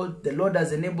enabled, the Lord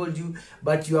has enabled you,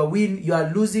 but you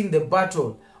are losing the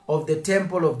battle of the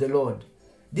temple of the Lord.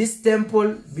 This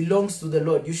temple belongs to the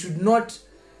Lord. You should not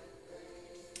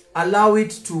allow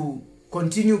it to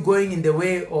continue going in the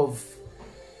way of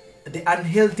the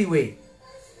unhealthy way.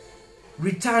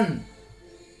 Return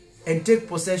and take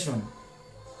possession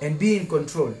and be in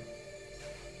control.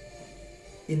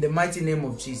 In the mighty name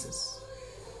of Jesus.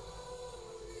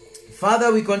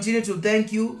 Father, we continue to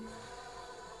thank you.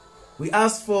 We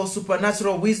ask for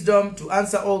supernatural wisdom to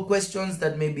answer all questions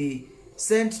that may be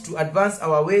sent to advance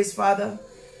our ways, Father.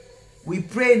 We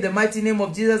pray in the mighty name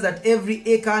of Jesus that every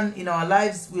Achan in our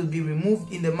lives will be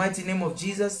removed in the mighty name of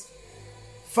Jesus.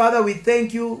 Father, we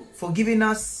thank you for giving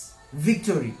us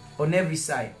victory on every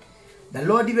side. The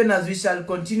Lord, even as we shall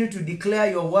continue to declare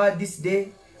your word this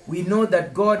day, we know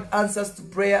that God answers to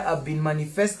prayer have been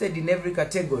manifested in every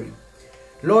category.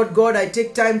 Lord God, I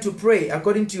take time to pray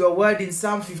according to your word in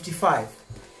Psalm 55.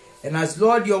 And as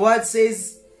Lord, your word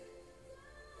says,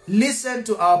 listen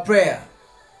to our prayer.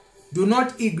 Do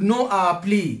not ignore our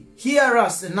plea. Hear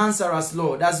us and answer us,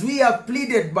 Lord. As we have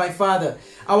pleaded, my Father,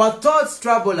 our thoughts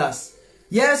trouble us.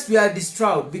 Yes, we are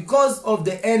distraught because of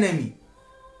the enemy.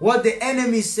 What the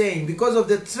enemy is saying, because of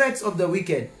the threats of the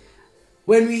wicked.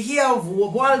 When we hear of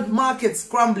world markets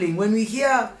crumbling, when we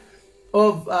hear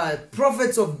of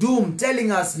prophets of doom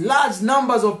telling us large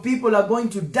numbers of people are going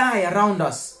to die around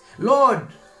us, Lord,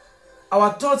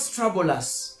 our thoughts trouble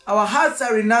us. Our hearts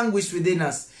are in anguish within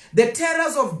us. The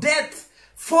terrors of death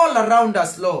fall around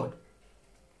us, Lord.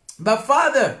 But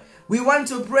Father, we want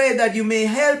to pray that you may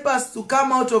help us to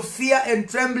come out of fear and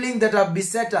trembling that have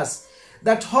beset us.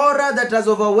 that horror that has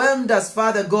overwhelmed us,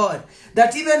 Father God,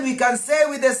 that even we can say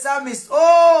with the psalmist,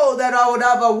 oh, that I would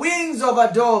have wings of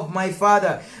a dove, my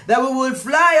Father, that we would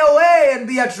fly away and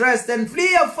be at rest and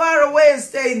flee far away and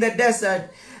stay in the desert,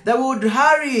 that we would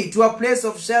hurry to a place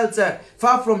of shelter,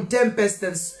 far from tempest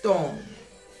and storm.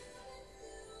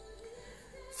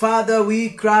 Father, we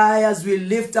cry as we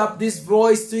lift up this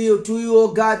voice to you, oh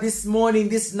God, this morning,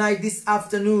 this night, this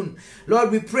afternoon.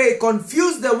 Lord, we pray,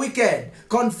 confuse the wicked,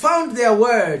 confound their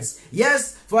words.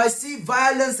 Yes, for I see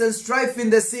violence and strife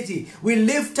in the city. We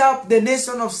lift up the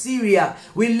nation of Syria.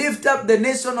 We lift up the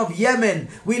nation of Yemen.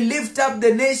 We lift up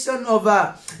the nation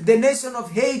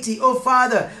of Haiti, oh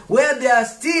Father, where they are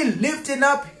still lifting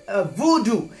up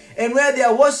voodoo and where they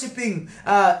are worshiping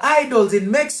idols in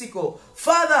Mexico.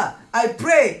 Father, I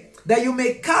pray that you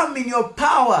may come in your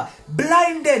power,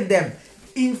 blinding them.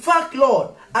 In fact,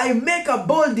 Lord, I make a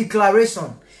bold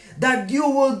declaration that you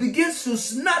will begin to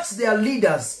snatch their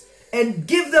leaders and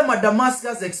give them a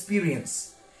Damascus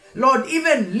experience. Lord,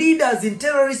 even leaders in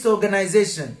terrorist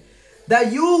organization,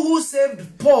 that you who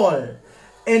saved Paul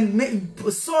and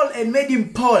Saul and made him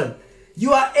Paul,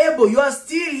 you are able, you are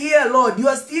still here, Lord, you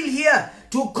are still here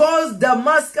to cause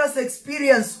Damascus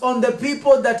experience on the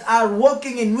people that are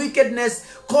walking in wickedness,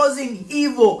 causing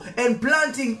evil and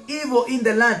planting evil in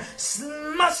the land.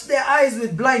 Smash their eyes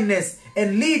with blindness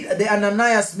and lead the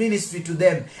Ananias ministry to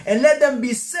them. And let them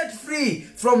be set free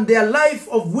from their life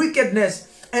of wickedness.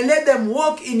 And let them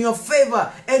walk in your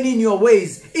favor and in your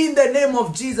ways. In the name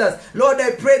of Jesus. Lord,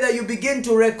 I pray that you begin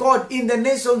to record in the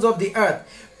nations of the earth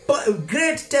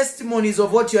great testimonies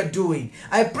of what you are doing.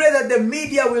 I pray that the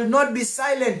media will not be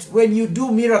silent when you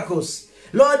do miracles.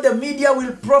 Lord, the media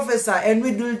will prophesy and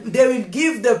they will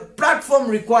give the platform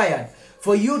required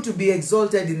for you to be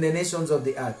exalted in the nations of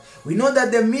the earth. We know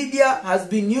that the media has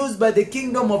been used by the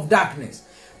kingdom of darkness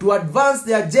to advance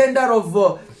the agenda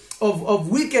of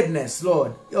wickedness,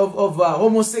 Lord, of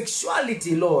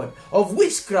homosexuality, Lord, of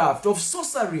witchcraft, of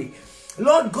sorcery.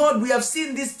 Lord God, we have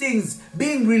seen these things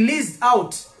being released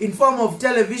out in form of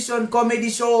television, comedy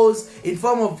shows, in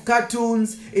form of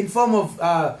cartoons, in form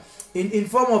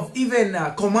of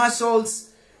even commercials.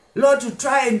 Lord, to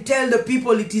try and tell the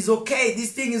people it is okay,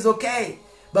 this thing is okay.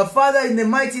 But Father, in the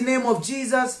mighty name of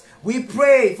Jesus, we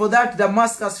pray for that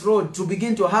Damascus road to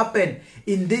begin to happen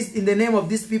in the name of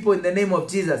these people, in the name of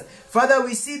Jesus. Father,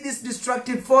 we see these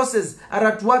destructive forces are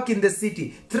at work in the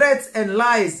city. Threats and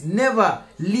lies never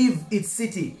leave its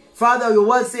city. Father, your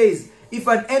word says, if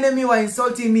an enemy were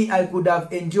insulting me, I could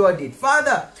have endured it.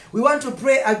 Father, we want to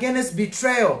pray against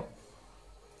betrayal.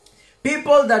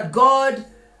 People that God,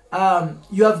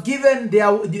 you have given, they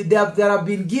have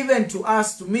been given to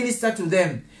us to minister to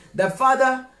them. That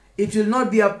Father, it will not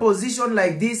be a position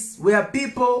like this where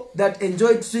people that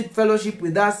enjoyed sweet fellowship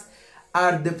with us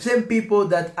are the same people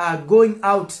that are going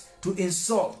out to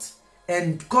insult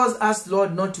and cause us,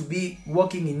 Lord, not to be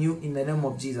walking in you in the name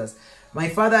of Jesus. My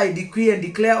Father, I decree and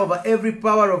declare over every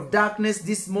power of darkness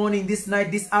this morning, this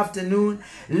night, this afternoon,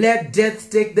 let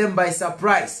death take them by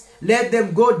surprise. Let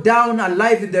them go down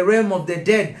alive in the realm of the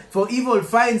dead, for evil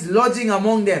finds lodging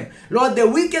among them. Lord, the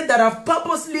wicked that have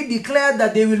purposely declared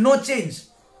that they will not change,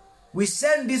 we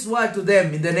send this word to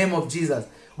them in the name of Jesus.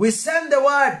 We send the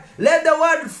word. Let the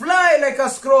word fly like a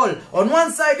scroll. On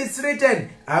one side it's written,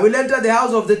 I will enter the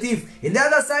house of the thief. In the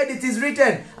other side it is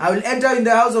written, I will enter in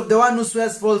the house of the one who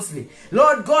swears falsely.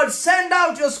 Lord God, send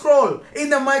out your scroll in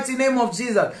the mighty name of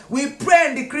Jesus. We pray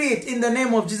and decree it in the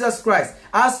name of Jesus Christ.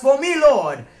 As for me,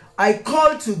 Lord, I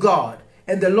call to God,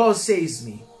 and the Lord saves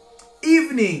me.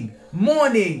 Evening,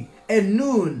 morning, and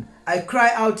noon, I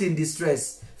cry out in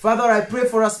distress. Father, I pray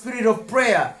for a spirit of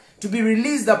prayer to be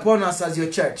released upon us as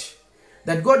your church.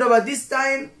 That God, over this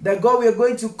time, that God, we are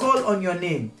going to call on your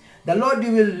name. The Lord, we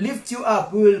will lift you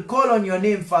up. We will call on your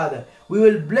name, Father. We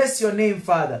will bless your name,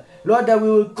 Father. Lord, that we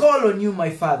will call on you, my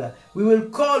Father. We will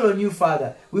call on you,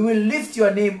 Father. We will lift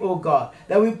your name, O God.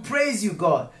 That we praise you,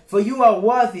 God. For you are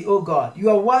worthy, O God. You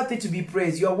are worthy to be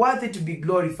praised. You are worthy to be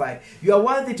glorified. You are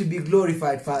worthy to be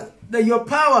glorified, Father. That your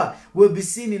power will be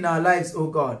seen in our lives, O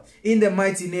God. In the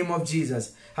mighty name of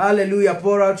Jesus. Hallelujah.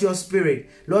 Pour out your spirit.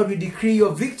 Lord, we decree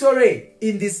your victory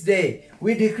in this day.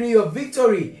 We decree your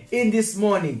victory in this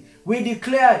morning. We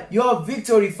declare your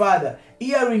victory, Father,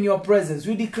 here in your presence.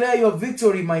 We declare your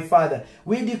victory, my Father.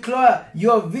 We declare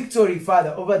your victory,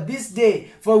 Father, over this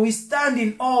day. For we stand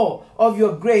in awe of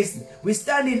your grace. We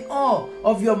stand in awe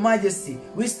of your majesty.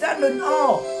 We stand in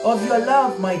awe of your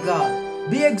love, my God.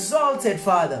 Be exalted,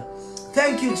 Father.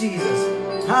 Thank you,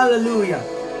 Jesus. Hallelujah.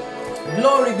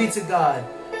 Glory be to God.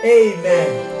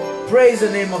 Amen. Praise the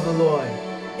name of the Lord.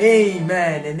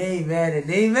 Amen and amen and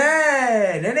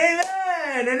amen and amen.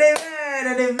 amen and amen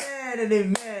and amen and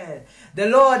amen. The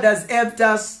Lord has helped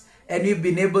us, and we've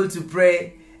been able to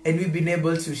pray, and we've been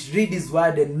able to read His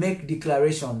word and make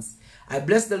declarations. I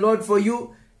bless the Lord for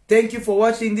you. Thank you for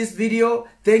watching this video.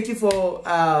 Thank you for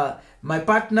my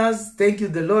partners. Thank you.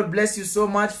 The Lord bless you so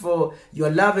much for your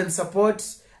love and support.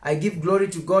 I give glory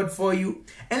to God for you.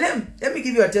 And let me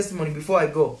give you a testimony before I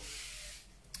go.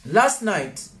 Last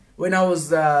night, when I was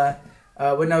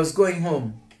going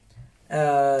home,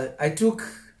 I took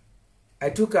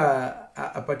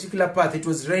a particular path. It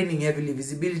was raining heavily.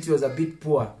 Visibility was a bit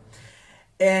poor.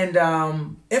 And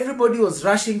everybody was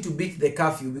rushing to beat the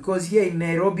curfew, because here in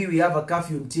Nairobi, we have a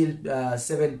curfew until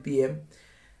 7 p.m.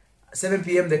 7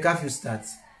 p.m. the curfew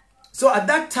starts. So at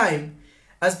that time,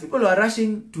 as people were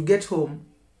rushing to get home,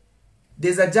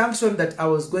 there's a junction that I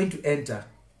was going to enter.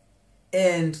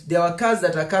 And there were cars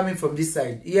that are coming from this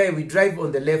side. Here we drive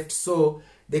on the left, so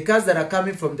the cars that are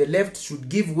coming from the left should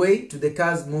give way to the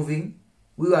cars moving,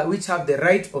 which have the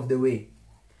right of the way.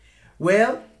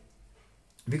 Well,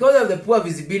 because of the poor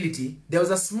visibility, there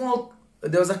was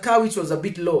a car which was a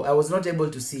bit low. I was not able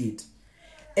to see it.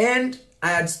 And I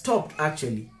had stopped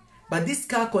actually. But this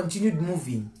car continued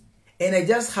moving. And I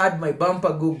just had my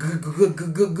bumper go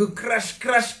crash,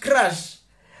 crash, crash.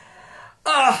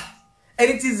 And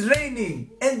it is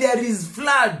raining, and there is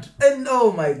flood, and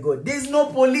oh my God, there's no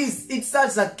police. It's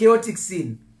such a chaotic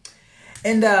scene.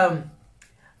 And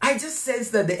I just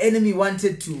sensed that the enemy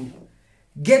wanted to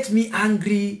get me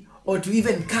angry or to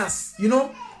even curse. You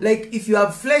know, like if you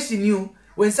have flesh in you,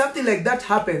 when something like that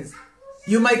happens,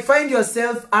 you might find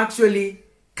yourself actually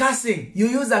cursing. You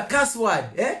use a curse word,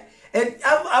 eh? And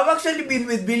I've actually been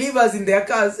with believers in their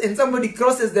cars, and somebody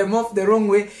crosses them off the wrong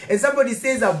way, and somebody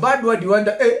says a bad word. You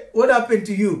wonder, hey, what happened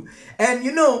to you? And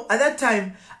you know, at that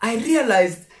time, I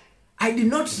realized I did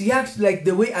not react like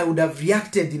the way I would have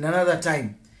reacted in another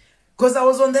time, because I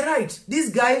was on the right. This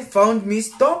guy found me,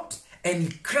 stopped, and he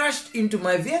crashed into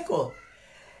my vehicle.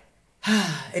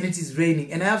 And it is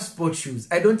raining, and I have sports shoes.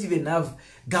 I don't even have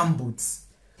gumboots.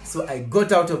 So I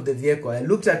got out of the vehicle. I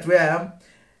looked at where I am.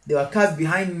 There were cars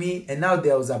behind me, and now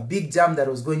there was a big jam that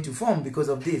was going to form because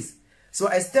of this. So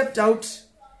I stepped out,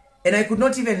 and I could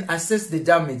not even assess the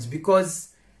damage, because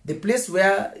the place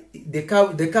where the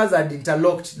cars had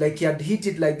interlocked, like he had hit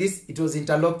it like this, it was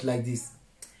interlocked like this.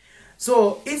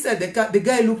 So inside the car, the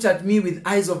guy looked at me with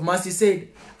eyes of mercy, said,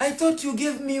 "I thought you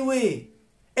gave me way."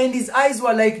 And his eyes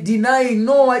were like denying,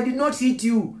 "No, I did not hit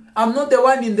you. I'm not the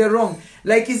one in the wrong."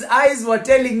 Like his eyes were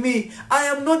telling me, "I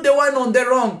am not the one on the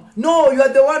wrong. No, you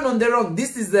are the one on the wrong."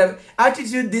 This is the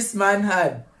attitude this man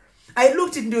had. I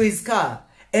looked into his car,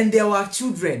 and there were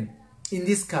children in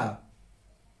this car.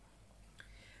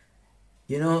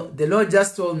 You know, the Lord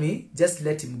just told me, just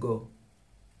let him go.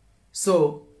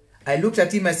 So I looked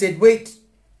at him. I said, "Wait,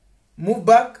 move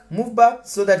back,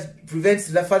 so that it prevents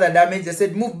the further damage." I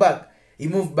said, "Move back." He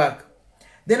moved back.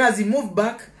 Then as he moved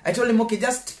back, I told him, "Okay,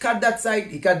 just cut that side."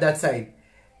 He cut that side.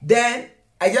 Then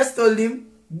I just told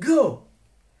him, "Go."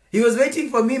 He was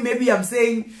waiting for me. Maybe I'm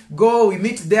saying, "Go, we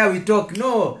meet there, we talk."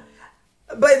 No.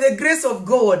 By the grace of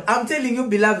God, I'm telling you,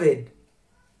 beloved,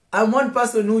 I'm one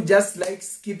person who just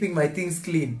likes keeping my things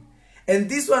clean. And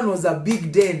this one was a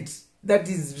big dent. That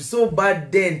is so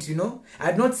bad dent, you know. I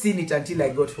had not seen it until I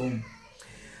got home.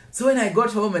 So when I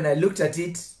got home and I looked at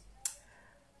it,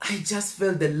 I just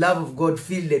felt the love of God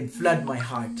fill and flood my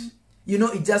heart. You know,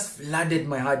 it just flooded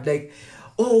my heart. Like,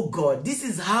 oh God, this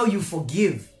is how you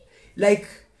forgive. Like,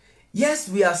 yes,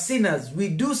 we are sinners. We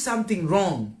do something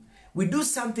wrong. We do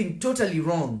something totally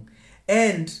wrong.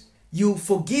 And you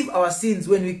forgive our sins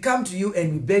when we come to you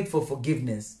and we beg for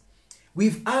forgiveness.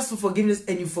 We've asked for forgiveness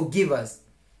and you forgive us.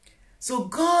 So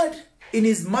God, in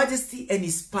His majesty and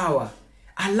His power,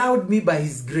 allowed me by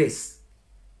His grace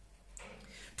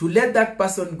to let that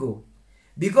person go.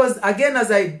 Because again,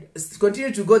 as I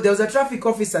continued to go, there was a traffic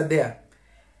officer there.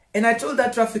 And I told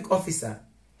that traffic officer,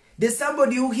 "There's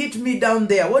somebody who hit me down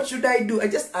there. What should I do?" I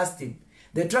just asked him.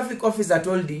 The traffic officer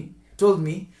told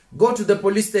me, "Go to the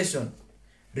police station,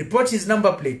 report his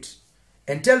number plate,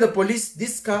 and tell the police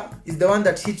this car is the one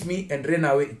that hit me and ran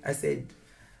away." I said,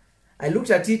 I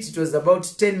looked at it. It was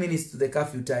about 10 minutes to the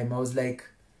curfew time. I was like,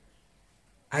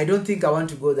 I don't think I want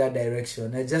to go that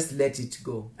direction. I just let it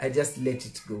go. I just let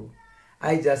it go.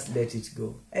 I just let it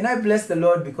go. And I bless the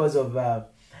Lord because of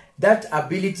that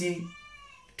ability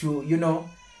to, you know,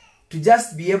 to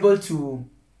just be able to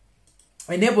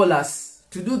enable us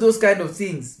to do those kind of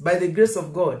things by the grace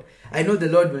of God. I know the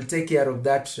Lord will take care of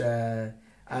that,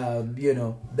 you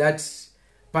know, that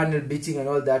panel beating and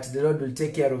all that. The Lord will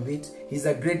take care of it. He's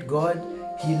a great God.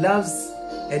 He loves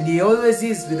and He always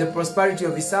is with the prosperity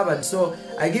of His servant. So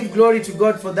I give glory to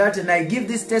God for that, and I give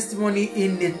this testimony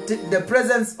in the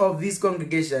presence of this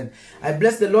congregation. I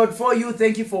bless the Lord for you.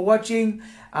 Thank you for watching.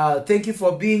 Thank you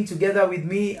for being together with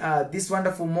me this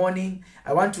wonderful morning.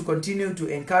 I want to continue to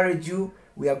encourage you.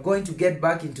 We are going to get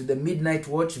back into the midnight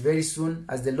watch very soon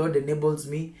as the Lord enables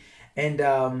me, and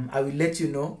I will let you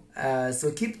know.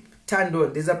 So keep turned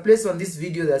on. There's a place on this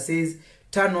video that says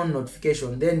turn on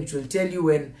notification. Then it will tell you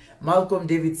when Malcolm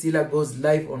David Silla goes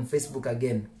live on Facebook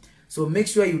again. So make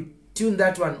sure you tune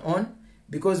that one on,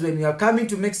 because when we are coming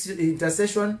to make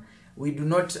intercession, we do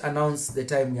not announce the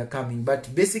time we are coming.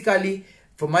 But basically,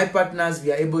 for my partners,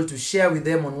 we are able to share with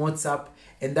them on WhatsApp,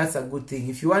 and that's a good thing.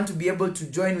 If you want to be able to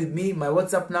join with me, my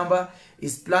WhatsApp number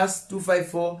is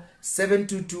 +254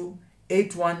 722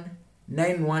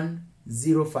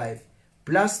 819105.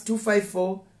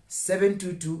 +254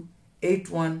 722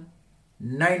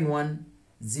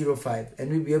 819105, and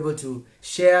we'll be able to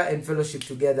share and fellowship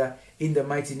together in the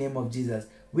mighty name of Jesus.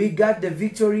 We got the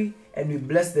victory, and we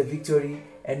bless the victory,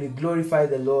 and we glorify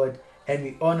the Lord, and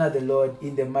we honor the Lord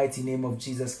in the mighty name of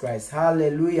Jesus Christ.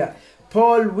 Hallelujah.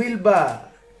 Paul Wilbur,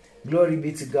 glory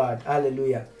be to God.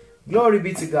 Hallelujah. Glory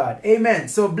be to God. Amen.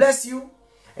 So bless you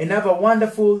and have a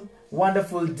wonderful,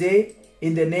 wonderful day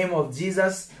in the name of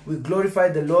Jesus. We glorify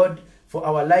the Lord, for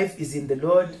our life is in the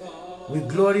Lord. We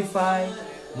glorify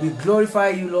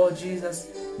you, Lord Jesus.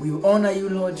 We honor you,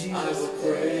 Lord Jesus.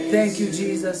 Thank you,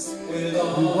 Jesus. We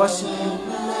worship you.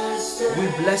 We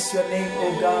bless your name,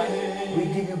 oh God. We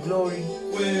give you glory.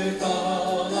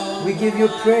 We give you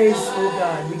praise, oh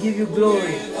God. We give you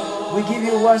glory. We give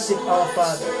you worship, our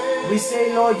Father. We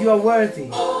say, Lord, you are worthy.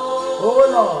 Oh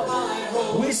Lord,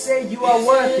 we say you are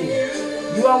worthy.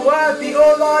 You are worthy,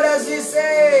 oh Lord, as we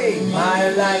say, my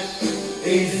life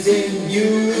is in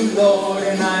you, Lord,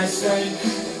 and my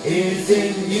strength is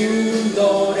in you,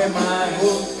 Lord, and my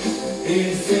hope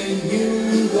is in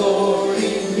you, Lord,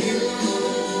 in you,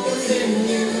 in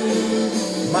you.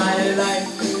 My life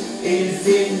is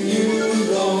in you,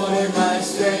 Lord, and my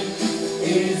strength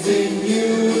is in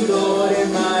you, Lord,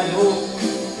 and my hope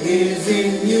is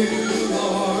in you.